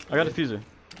dead. I got a diffuser.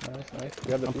 Nice, nice.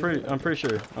 You have the I'm pretty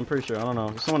sure. I don't know.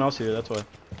 There's someone else here, that's why.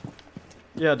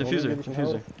 Yeah, diffuser.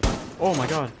 Diffuser. Oh my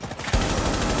god.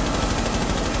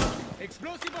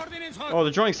 Oh,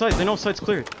 they're drawing sight. They know sight's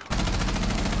cleared.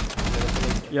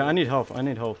 Yeah, I need help. I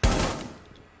need help.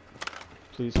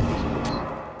 Please, please, please.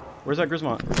 Where's that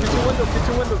Grismont? Get your window, get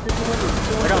your window, get your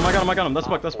window. I got him. That's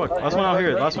Buck. Last one out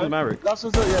here. Last one's Maverick. Last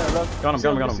one's yeah. Got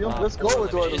him. Let's go with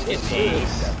Eduardo.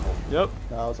 Yep.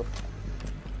 That was a...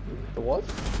 The what?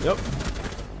 Yep.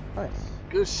 Nice.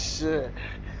 Good shit.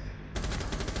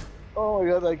 Oh my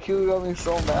god, that Q got me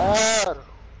so mad.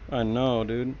 I know,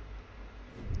 dude.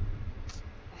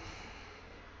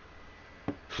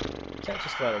 You can't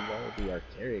just let him all be our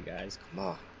carry, guys. Come on.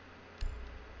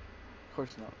 Of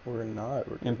course not. We're not.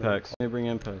 We're Impacts. Let me bring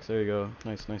impacts. There you go.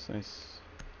 Nice, nice, nice.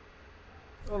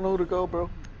 I don't know who to go, bro.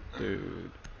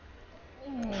 Dude.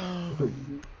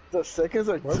 The seconds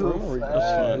are What too room are we fast. That's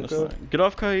fine. That's fine. Get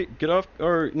off Kaid. Get off.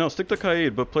 Or no, stick to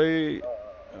Kaid, but play.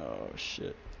 Oh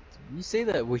shit. You say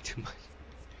that way too much.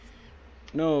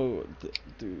 No,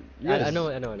 dude. I know.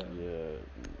 Yeah.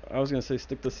 I was gonna say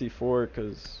stick to C4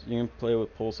 because you can play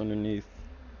with pulse underneath.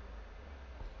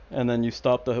 And then you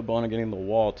stop the Hibana getting the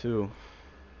wall too.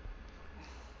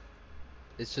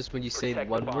 It's just when you say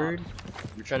one word,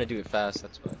 you're trying to do it fast,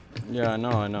 that's why. Yeah, I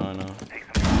know.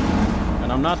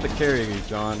 And I'm not the carry,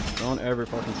 John. Don't ever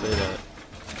fucking say that.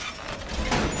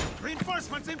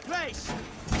 Reinforcements in place.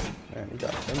 Man, you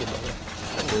got offended by that.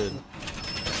 I did.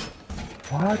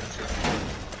 What?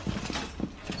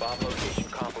 Bomb location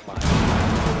compromised.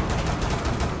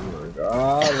 Oh my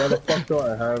god, why the fuck do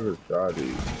I have it,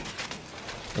 Shotty?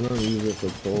 I don't use it for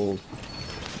pulls.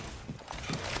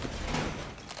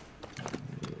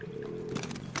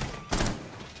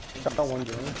 Got one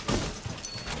drone.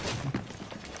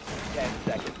 10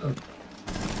 seconds.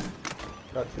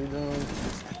 Got two drones.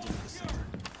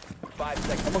 5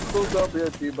 seconds. I'm gonna close up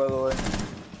VIP, by the way.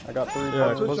 I got three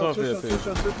Yeah, drones. close off VIP. Switch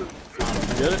on.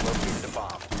 Get it? Locate the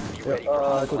bomb. Be ready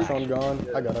for Yep, quick drone gone.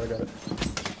 I got it.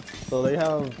 So they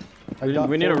have...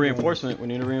 We need a four reinforcement. We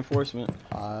need a reinforcement.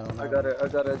 drones. I don't know. I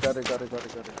got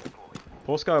it.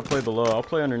 Pulse gotta play below. I'll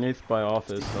play underneath by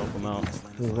office to help him out.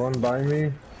 Run by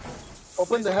me.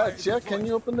 Open the hatch, yeah? Can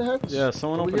you open the hatch? Yeah,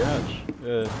 someone Over open here? hatch.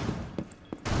 Yeah.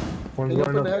 One's Can you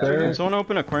running open the hatch Can upstairs. someone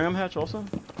open aquarium hatch also?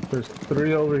 There's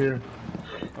 3 over here.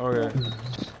 Okay.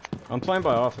 I'm playing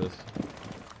by office.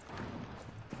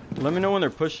 Let me know when they're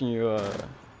pushing you,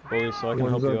 bully, so I can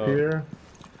help One's you up out. here.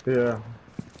 Yeah.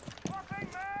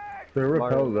 They're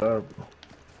repelled up.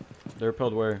 They're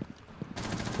repelled where?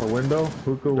 A window,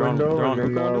 hookah They're on- window, they're on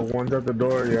and then hookah window? one's at the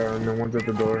door, yeah, and then one's at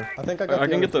the door. I think I got I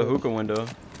can other get the two. hookah window.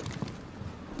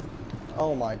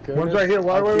 Oh my goodness. One's right here,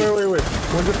 wait. One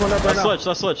just went up right now.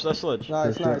 That's sledge. Nice,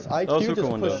 nice. That was IQ hookah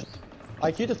just window. pushed.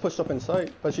 IQ just pushed up in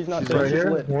sight, but she's not She's dead. right She's here,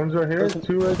 lit. one's right here, There's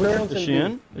 2 right there. one's Is she B.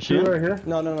 in? Is she 2 in? right here.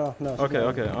 No. she's Okay,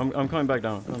 not. okay. I'm coming back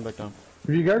down.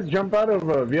 If you guys jump out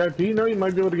of VIP, no, you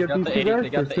might be able to get these 2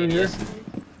 guys. There's 2 here.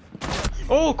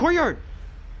 Oh, courtyard!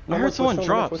 No I more heard someone push on,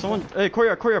 no more drop. push Someone. on. Hey,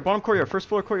 courtyard, bottom courtyard, first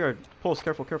floor courtyard. Pulse,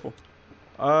 careful.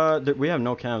 We have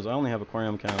no cams. I only have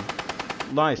aquarium cam.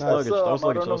 Nice, luggage. That was I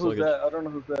luggage. don't know who's that. I don't know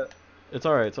who's that. It's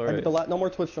alright. I get the no more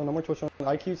twitch on.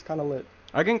 IQ's kind of lit.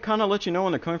 I can kind of let you know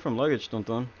when they're coming from luggage, Dun,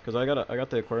 because I got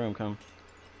the aquarium cam.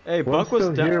 Hey, One's Buck was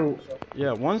still down. here.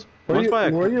 Yeah, one's Where by.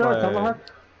 you at, Tomahawk?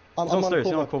 I'm He's upstairs.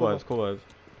 He's on cool cool vibes.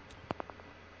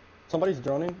 Somebody's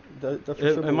droning.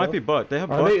 It might be Buck. They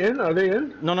have Are Buck. they in? Are they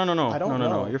in? No. I don't No.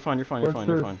 know. You're fine. What's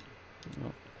No.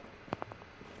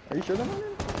 Are you sure they're not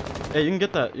in? Hey, you can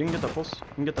get that. Pulse.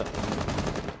 You can get that.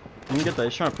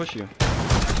 He's trying to push you.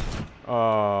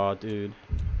 Aw, dude.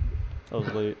 That was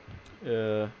late.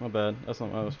 Yeah, my bad. That's my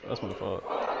fault.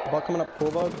 Bug coming up,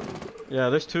 cool bug. Yeah,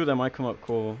 there's 2 that might come up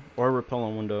cool or repel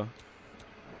on window.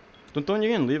 Don't you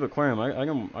can leave aquarium.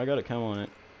 I got a cam on it.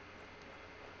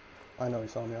 I know he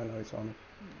saw me.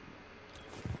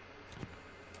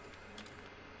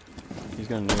 He's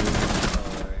gonna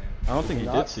move. I don't think he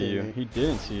Not did see see you. me. He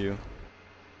didn't see you.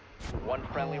 One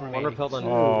friendly One remaining. repelled on.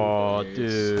 Oh,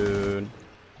 dude.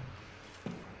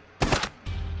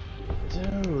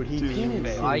 Dude, he didn't.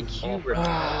 IQ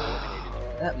repelled.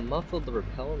 That muffled the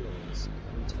repel noise.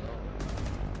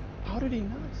 How did he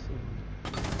not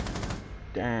see?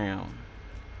 Damn.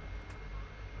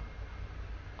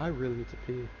 I really need to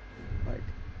pee. Like.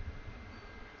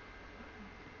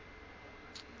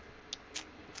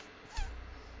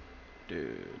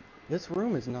 Dude. This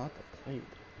room is not the plate.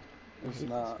 It's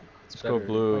not. Let's go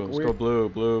blue. Let's go blue.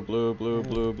 Blue, blue, blue,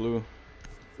 blue, blue.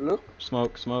 Look.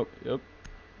 Smoke, smoke. Yep.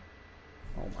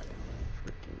 Oh my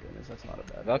freaking goodness, that's not a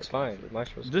bad. Valk's fine.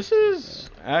 This is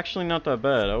actually not that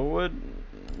bad. I would.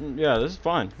 Yeah, this is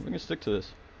fine. We can stick to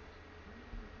this.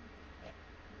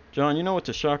 John, you know what's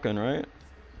a shotgun, right?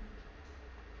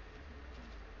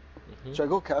 Should I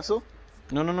go castle?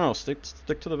 No, no, no. Stick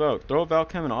to the Valk. Throw a Valk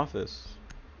cam in office.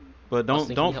 But don't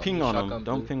ping on him.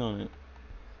 Don't ping on it.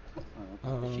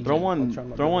 Throw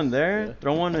one there. Yeah.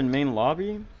 Throw one in main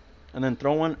lobby, and then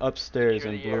throw one upstairs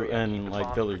in blue and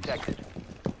like billiards.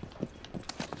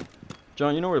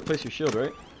 John, you know where to place your shield,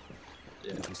 right?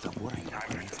 Yeah.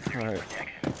 All right.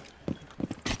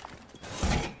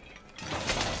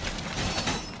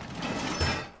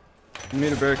 You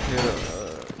need a barricade.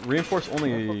 Reinforce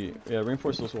only. Yeah,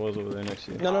 reinforce those walls over there next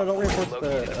to you. No, no, don't reinforce the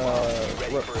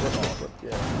yeah,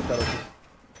 keep that open.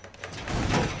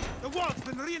 The wall's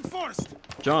been reinforced.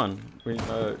 John,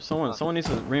 someone needs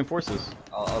to reinforce this.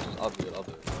 I'll do it.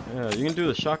 Yeah, you can do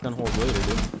the shotgun holes later,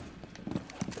 dude.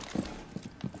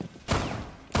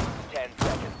 10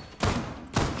 seconds.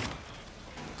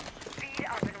 Speed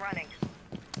up and running.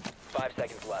 5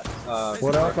 seconds left.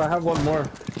 What else? I have one more.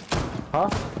 Huh?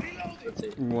 That's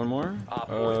it. One more?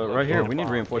 Right here. We need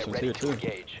reinforcements here too.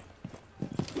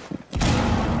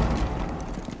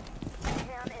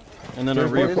 And then a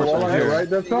reinforcement here. Right,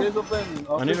 that's all?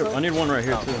 I need one right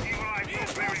here too.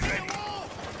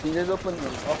 Can you guys open the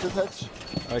office hatch?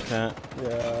 I can't.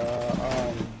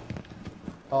 Yeah.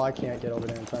 Oh, I can't get over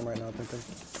there in time right now. Thinking.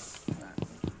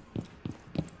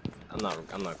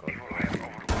 I'm not going.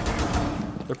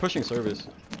 They're pushing service.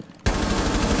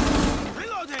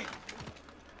 Reloading.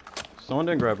 Someone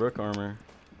didn't grab brick armor.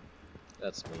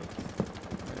 That's me.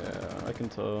 Yeah, I can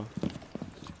tell.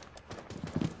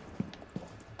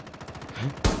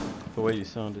 The way you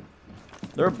sounded.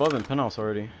 They're above in penthouse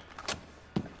already.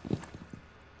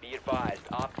 Be advised,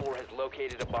 Op 4 has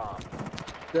located a bomb.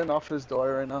 They're in office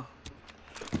door right now.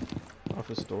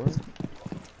 Office door?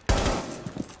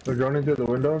 They're running through the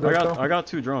window. I got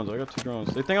two drones.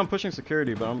 They think I'm pushing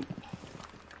security, but I'm.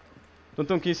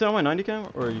 Can you see on my 90 cam?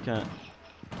 Or you can't?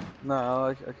 No,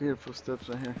 I can hear footsteps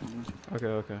right here.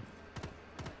 Okay.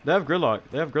 They have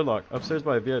gridlock. Upstairs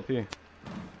by VIP.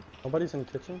 Nobody's in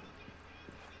the kitchen.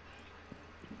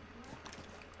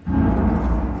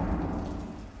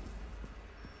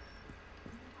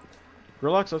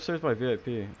 Gridlock's upstairs by VIP.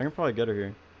 I can probably get her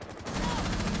here.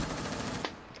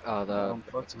 The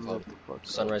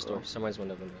sunrise door. Sunrise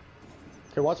window.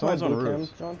 Okay, watch my Someone's on blue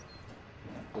roofs. cams, John.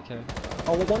 Okay.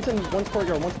 Oh, well, one's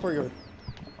courtyard.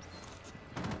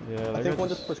 Yeah, I think one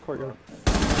just pushed courtyard.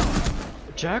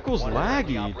 Jackal's One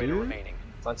friendly laggy, operator dude. remaining.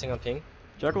 Planting on ping.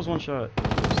 Jackal's one shot.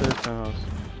 Upstairs penthouse.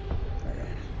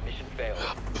 Mission failed.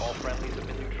 All friendlies have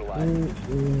been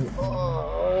neutralized.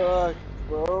 Alright,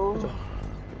 bro.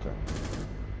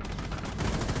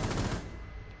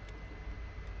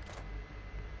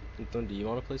 Do you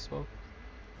want to play smoke?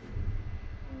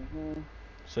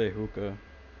 Say hookah.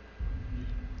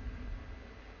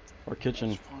 Or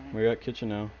kitchen. We're at kitchen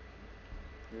now.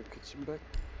 Your kitchen back?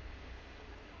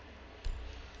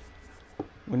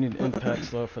 We need impact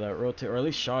slow for that rotate, or at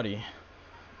least shoddy.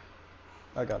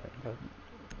 I got it.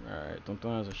 Alright, don't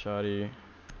has a shoddy.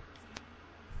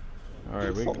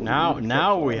 Alright,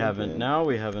 now we have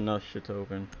enough shit to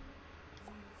open.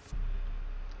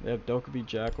 They have Dokubi,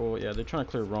 Jackal. Yeah, they're trying to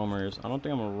clear roamers. I don't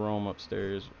think I'm gonna roam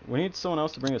upstairs. We need someone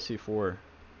else to bring a C4.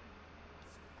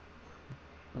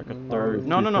 Like a third.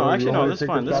 No. Actually, no. This is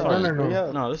fine. No, this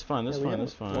is fine. This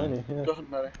is fine.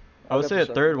 Doesn't matter. I would say a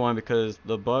third one because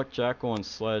the Buck, Jackal, and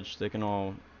Sledge, they can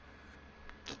all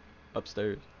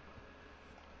upstairs.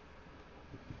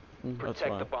 That's Protect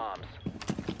fine. the bombs.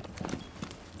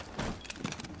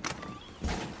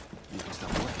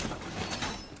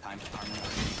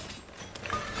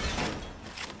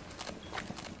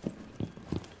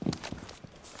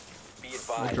 Be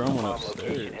advised, drone went bomb upstairs.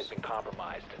 location has been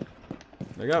compromised.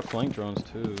 They got flank drones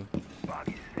too.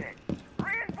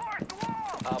 Reinforce the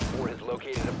wall! Op 4 has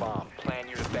located a bomb. Plan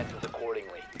your defenses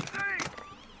accordingly.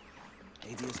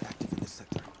 AD is active in this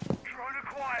sector. Drone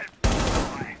acquired.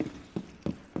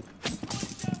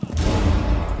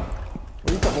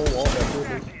 We need the whole wall back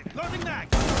here, please. Loading back.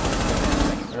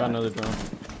 I got another drone.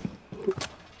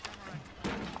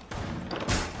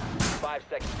 5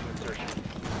 seconds to insertion.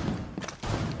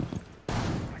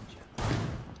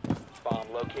 Bomb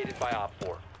located by Op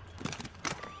 4.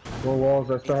 Four walls,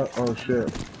 I saw. Oh shit.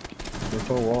 There's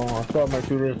a wall. I saw my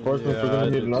two reinforcements. Yeah, We're gonna I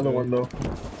need did another too. one though.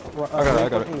 I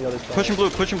got it. Pushing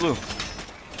blue.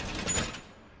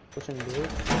 Pushing blue.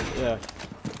 Yeah.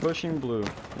 Pushing blue.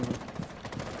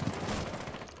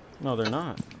 No, they're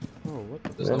not. Oh, what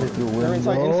the? Ready to win. They're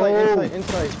inside.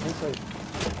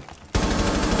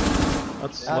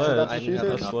 That's Ash, sledge. that's the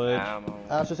That's sledge.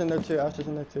 Ash is in there too. Ash is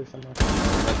in there too somehow.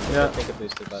 Yeah. I think it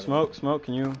boosted by Smoke,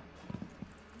 can you?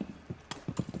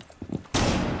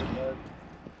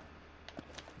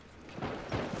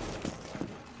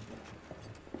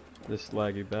 This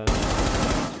laggy bad.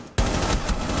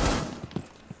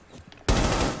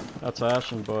 That's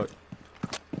Ash and Buck.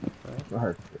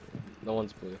 No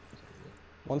one's blue.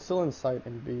 One's still in sight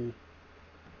in B.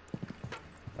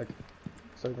 Like,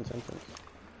 servant's entrance.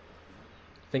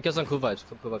 Think it's on cool vibes.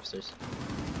 Cool vibes stairs.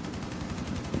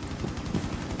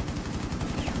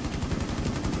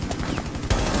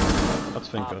 That's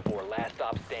Finka. Op 4, last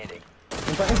stop standing.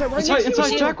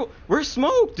 Inside, Jackal! Where's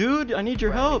Smoke, dude? I need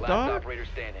your help, Last dog. operator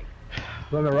standing.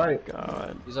 On the right.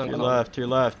 God. He's on To your call. left, to your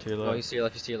left, to your No, left. he's to your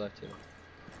left. He's to your left too.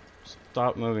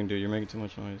 Stop moving, dude. You're making too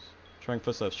much noise. Trying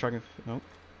footsteps. Nope.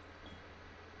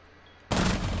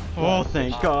 Oh,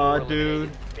 thank Op God, 4 dude.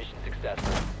 eliminated. Mission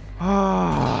successful.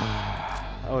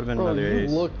 That would have been Bro, another you ace.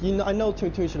 look. I know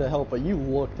Toon should have helped, but you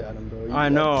looked at him, bro. You I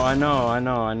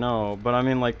know. But I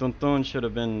mean, like, Thun should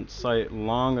have been sight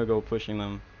long ago pushing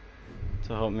them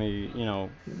to help me, you know,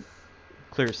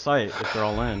 clear sight if they're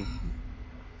all in.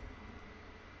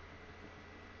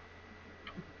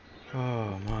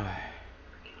 Oh my.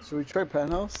 Should we try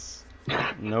penthouse?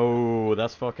 No,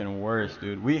 that's fucking worse,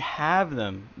 dude. We have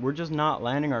them. We're just not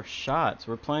landing our shots.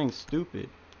 We're playing stupid.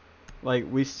 Like,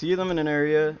 we see them in an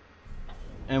area,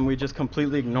 and we just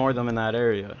completely ignore them in that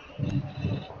area.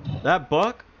 That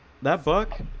buck,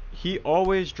 he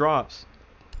always drops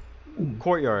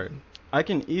courtyard. I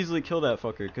can easily kill that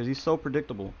fucker, because he's so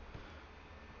predictable.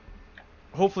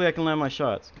 Hopefully I can land my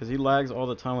shots, because he lags all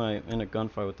the time when I'm in a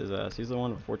gunfight with his ass. He's the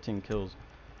one with 14 kills.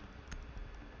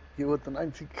 You with the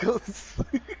 19 kills.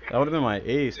 That would have been my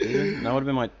ace, dude. That would have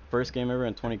been my first game ever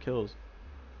and 20 kills.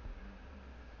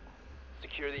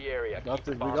 Secure the area. We Keep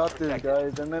the bombs got this, protected.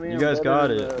 guys. And then You guys got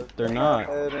it. They're not.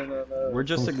 We're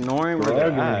just ignoring where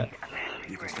they're at.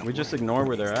 We just ignore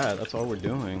where they're at. That's all we're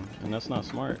doing. And that's not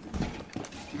smart.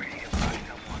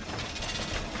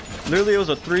 Literally, it was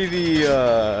a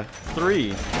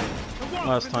 3v3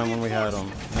 last time when we had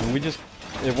them. And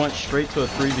it went straight to a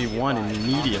 3v1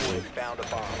 immediately. Found a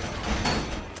bomb.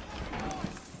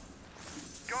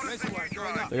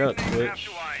 They got a Twitch.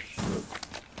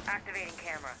 Activating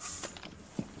camera.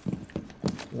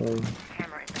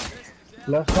 Camera in position.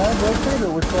 Left side, right side,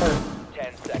 or which side?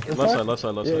 10 seconds. Left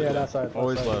side. Yeah, that side.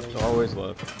 Always That left, side, yeah. always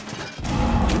left.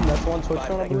 That's one Twitch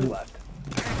 5 on, I seconds believe. left.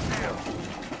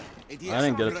 I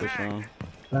didn't get a Twitch on.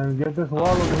 And get this wall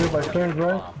over here by stairs,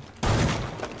 right?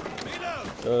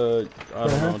 I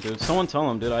don't know, dude. Someone tell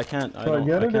him, dude. I can't get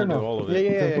do it or no? all of Yeah,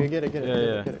 it. get it.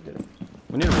 Yeah. Get it.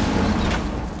 We need a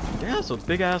Yeah, it's a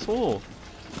big ass hole.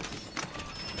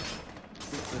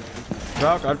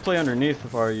 Valk, I'd play underneath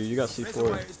if I were you. You got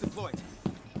C4.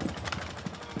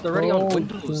 They're already on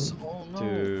windows. Oh no.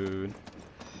 Dude.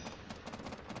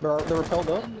 They're repelled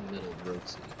up. In the middle,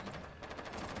 rotate.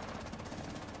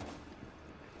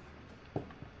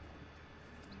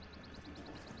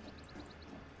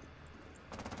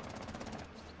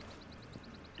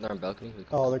 They're on balcony.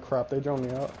 Oh, the crap! They drone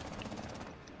me out.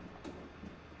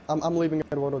 I'm leaving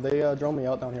Eduardo. They drone me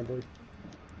out down here, boy.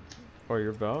 Oh,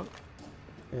 you're Valk?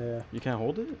 Yeah. You can't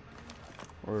hold it?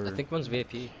 Or I think one's VIP.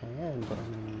 Can, but I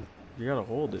mean, you gotta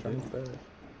hold it, trying dude. my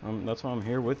best. That's why I'm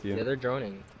here with you. Yeah, they're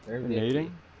droning. They're in They're VIP.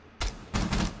 nading?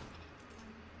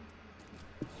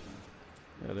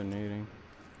 Yeah, they're nading.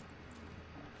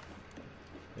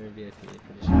 They're in VIP.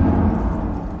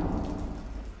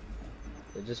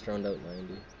 They just droned out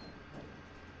 90.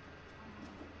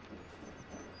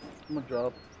 I'm gonna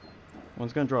drop.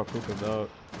 One's gonna drop hookahs out.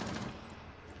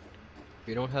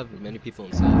 We don't have many people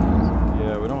inside.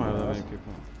 Yeah, we don't have that many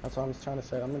people. That's what I was trying to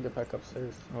say. I'm gonna get back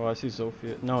upstairs. Oh, I see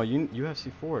Sophia. No, you have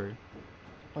C4.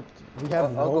 What? We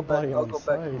have I'll go back, nobody I'll on go back,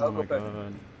 site. I'll Oh go my back.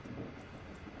 god.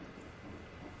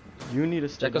 You need to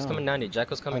stay Jacko's down. coming 90.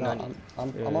 Jacko's coming 90.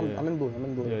 I'm Yeah, in blue. I'm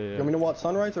in blue. Yeah, yeah. You want me to watch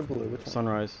sunrise or blue? Which one?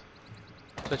 Sunrise.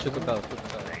 Switch hook about.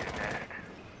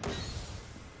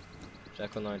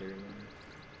 Jacko 90, remember.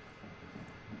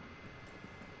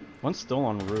 One's still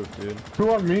on the roof, dude.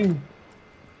 Two on me.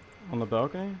 On the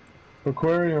balcony?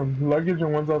 Aquarium, luggage,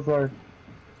 and one's outside.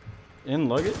 In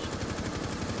luggage?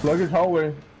 Luggage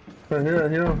hallway. Right here, I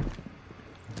hear him.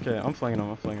 Okay, I'm flanking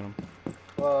him.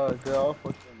 Girl,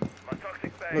 fucking.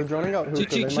 They're droning out hookah.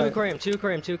 Two They might-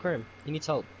 aquarium. He needs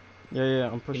help. Yeah,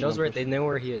 I'm He pushing. knows I'm where, pushing. they know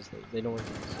where he is. They know where he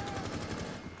is.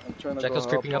 I'm trying to Jacko's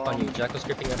go creeping help up on you. him. Jacko's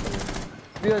creeping up on you.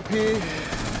 VIP.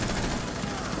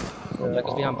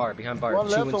 Michael's behind bar, One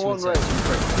two left and and two one inside,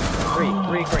 right.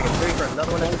 three frame,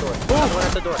 another one at the door, another one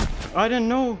at the door. I didn't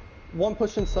know. One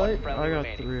push in sight. Friendly I got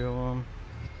remaining. 3 of them.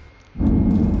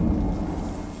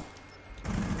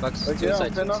 Bucks, Like, two yeah,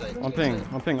 inside, two I'm inside.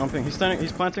 I'm ping.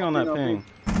 He's planting on that ping.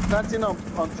 Planting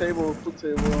on table, foot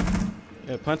table.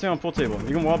 Yeah, planting on pool table.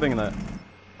 You can wallbang that.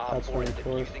 Op That's 4 is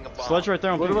reinforced. defusing a bomb. Sledge right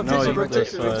there on What ping. about No,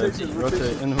 rotation, you this rotation, side. rotation?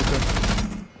 Rotate in the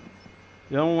hookah.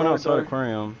 The other one went Sorry, outside sorry.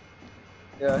 aquarium.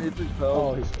 Yeah, he just fell.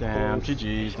 Oh, he's Damn, close.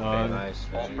 GG's, Okay, dog. nice.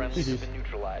 All friendlies have been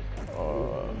neutralized.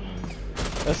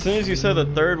 As soon as you said the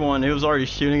third one, he was already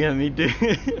shooting at me, dude.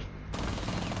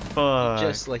 Fuck.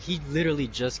 Just like he literally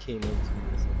just came into me.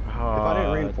 If I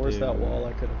didn't reinforce that dude. wall,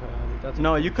 I could have had. That's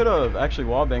No, you could have actually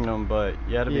wallbanged him, but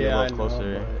you had to be a I little know,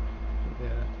 closer. but, yeah.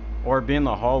 Or be in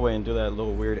the hallway and do that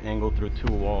little weird angle through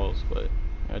 2 walls. But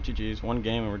yeah, GG's. 1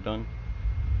 game and we're done.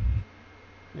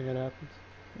 Yeah, it happens.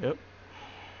 Yep.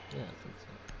 Yeah, I think so.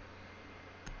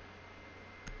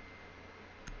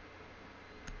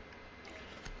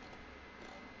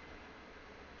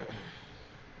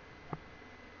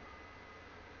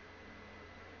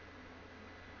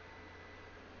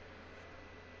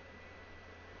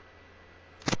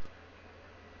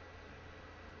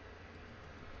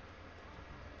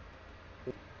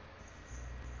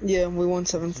 Yeah, we won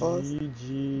 7-5.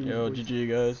 GG. Yo, GG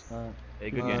guys. Hey,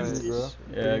 good Nice, game. bro.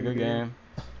 Yeah, good game.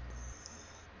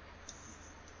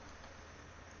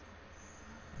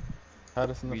 Had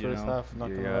us in the first half, not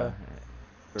gonna lie.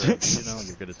 You're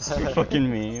good at You're fucking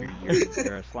me.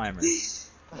 You're a slammer.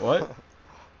 What?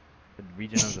 The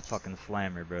Regional's a fucking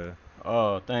slammer, bro.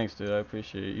 Oh, thanks, dude. I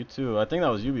appreciate it. You too. I think that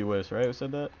was UB right? Who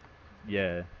said that?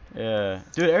 Yeah. Yeah.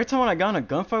 Dude, every time when I got in a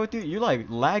gunfight with you, you like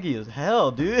laggy as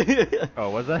hell, dude. Oh,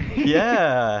 was I?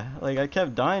 Yeah. Like I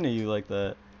kept dying to you like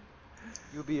that.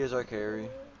 UB is our carry.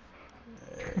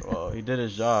 Yeah, well, he did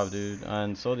his job, dude.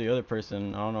 And so the other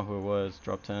person, I don't know who it was,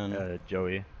 dropped 10.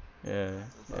 Joey. Yeah.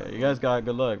 Yeah. You guys got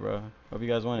good luck, bro. Hope you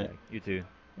guys win it. You too.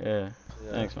 Yeah.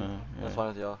 Thanks, man. Yeah. That's fine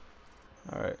with y'all.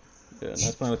 Alright. Yeah,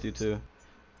 nice playing with you too.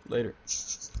 Later.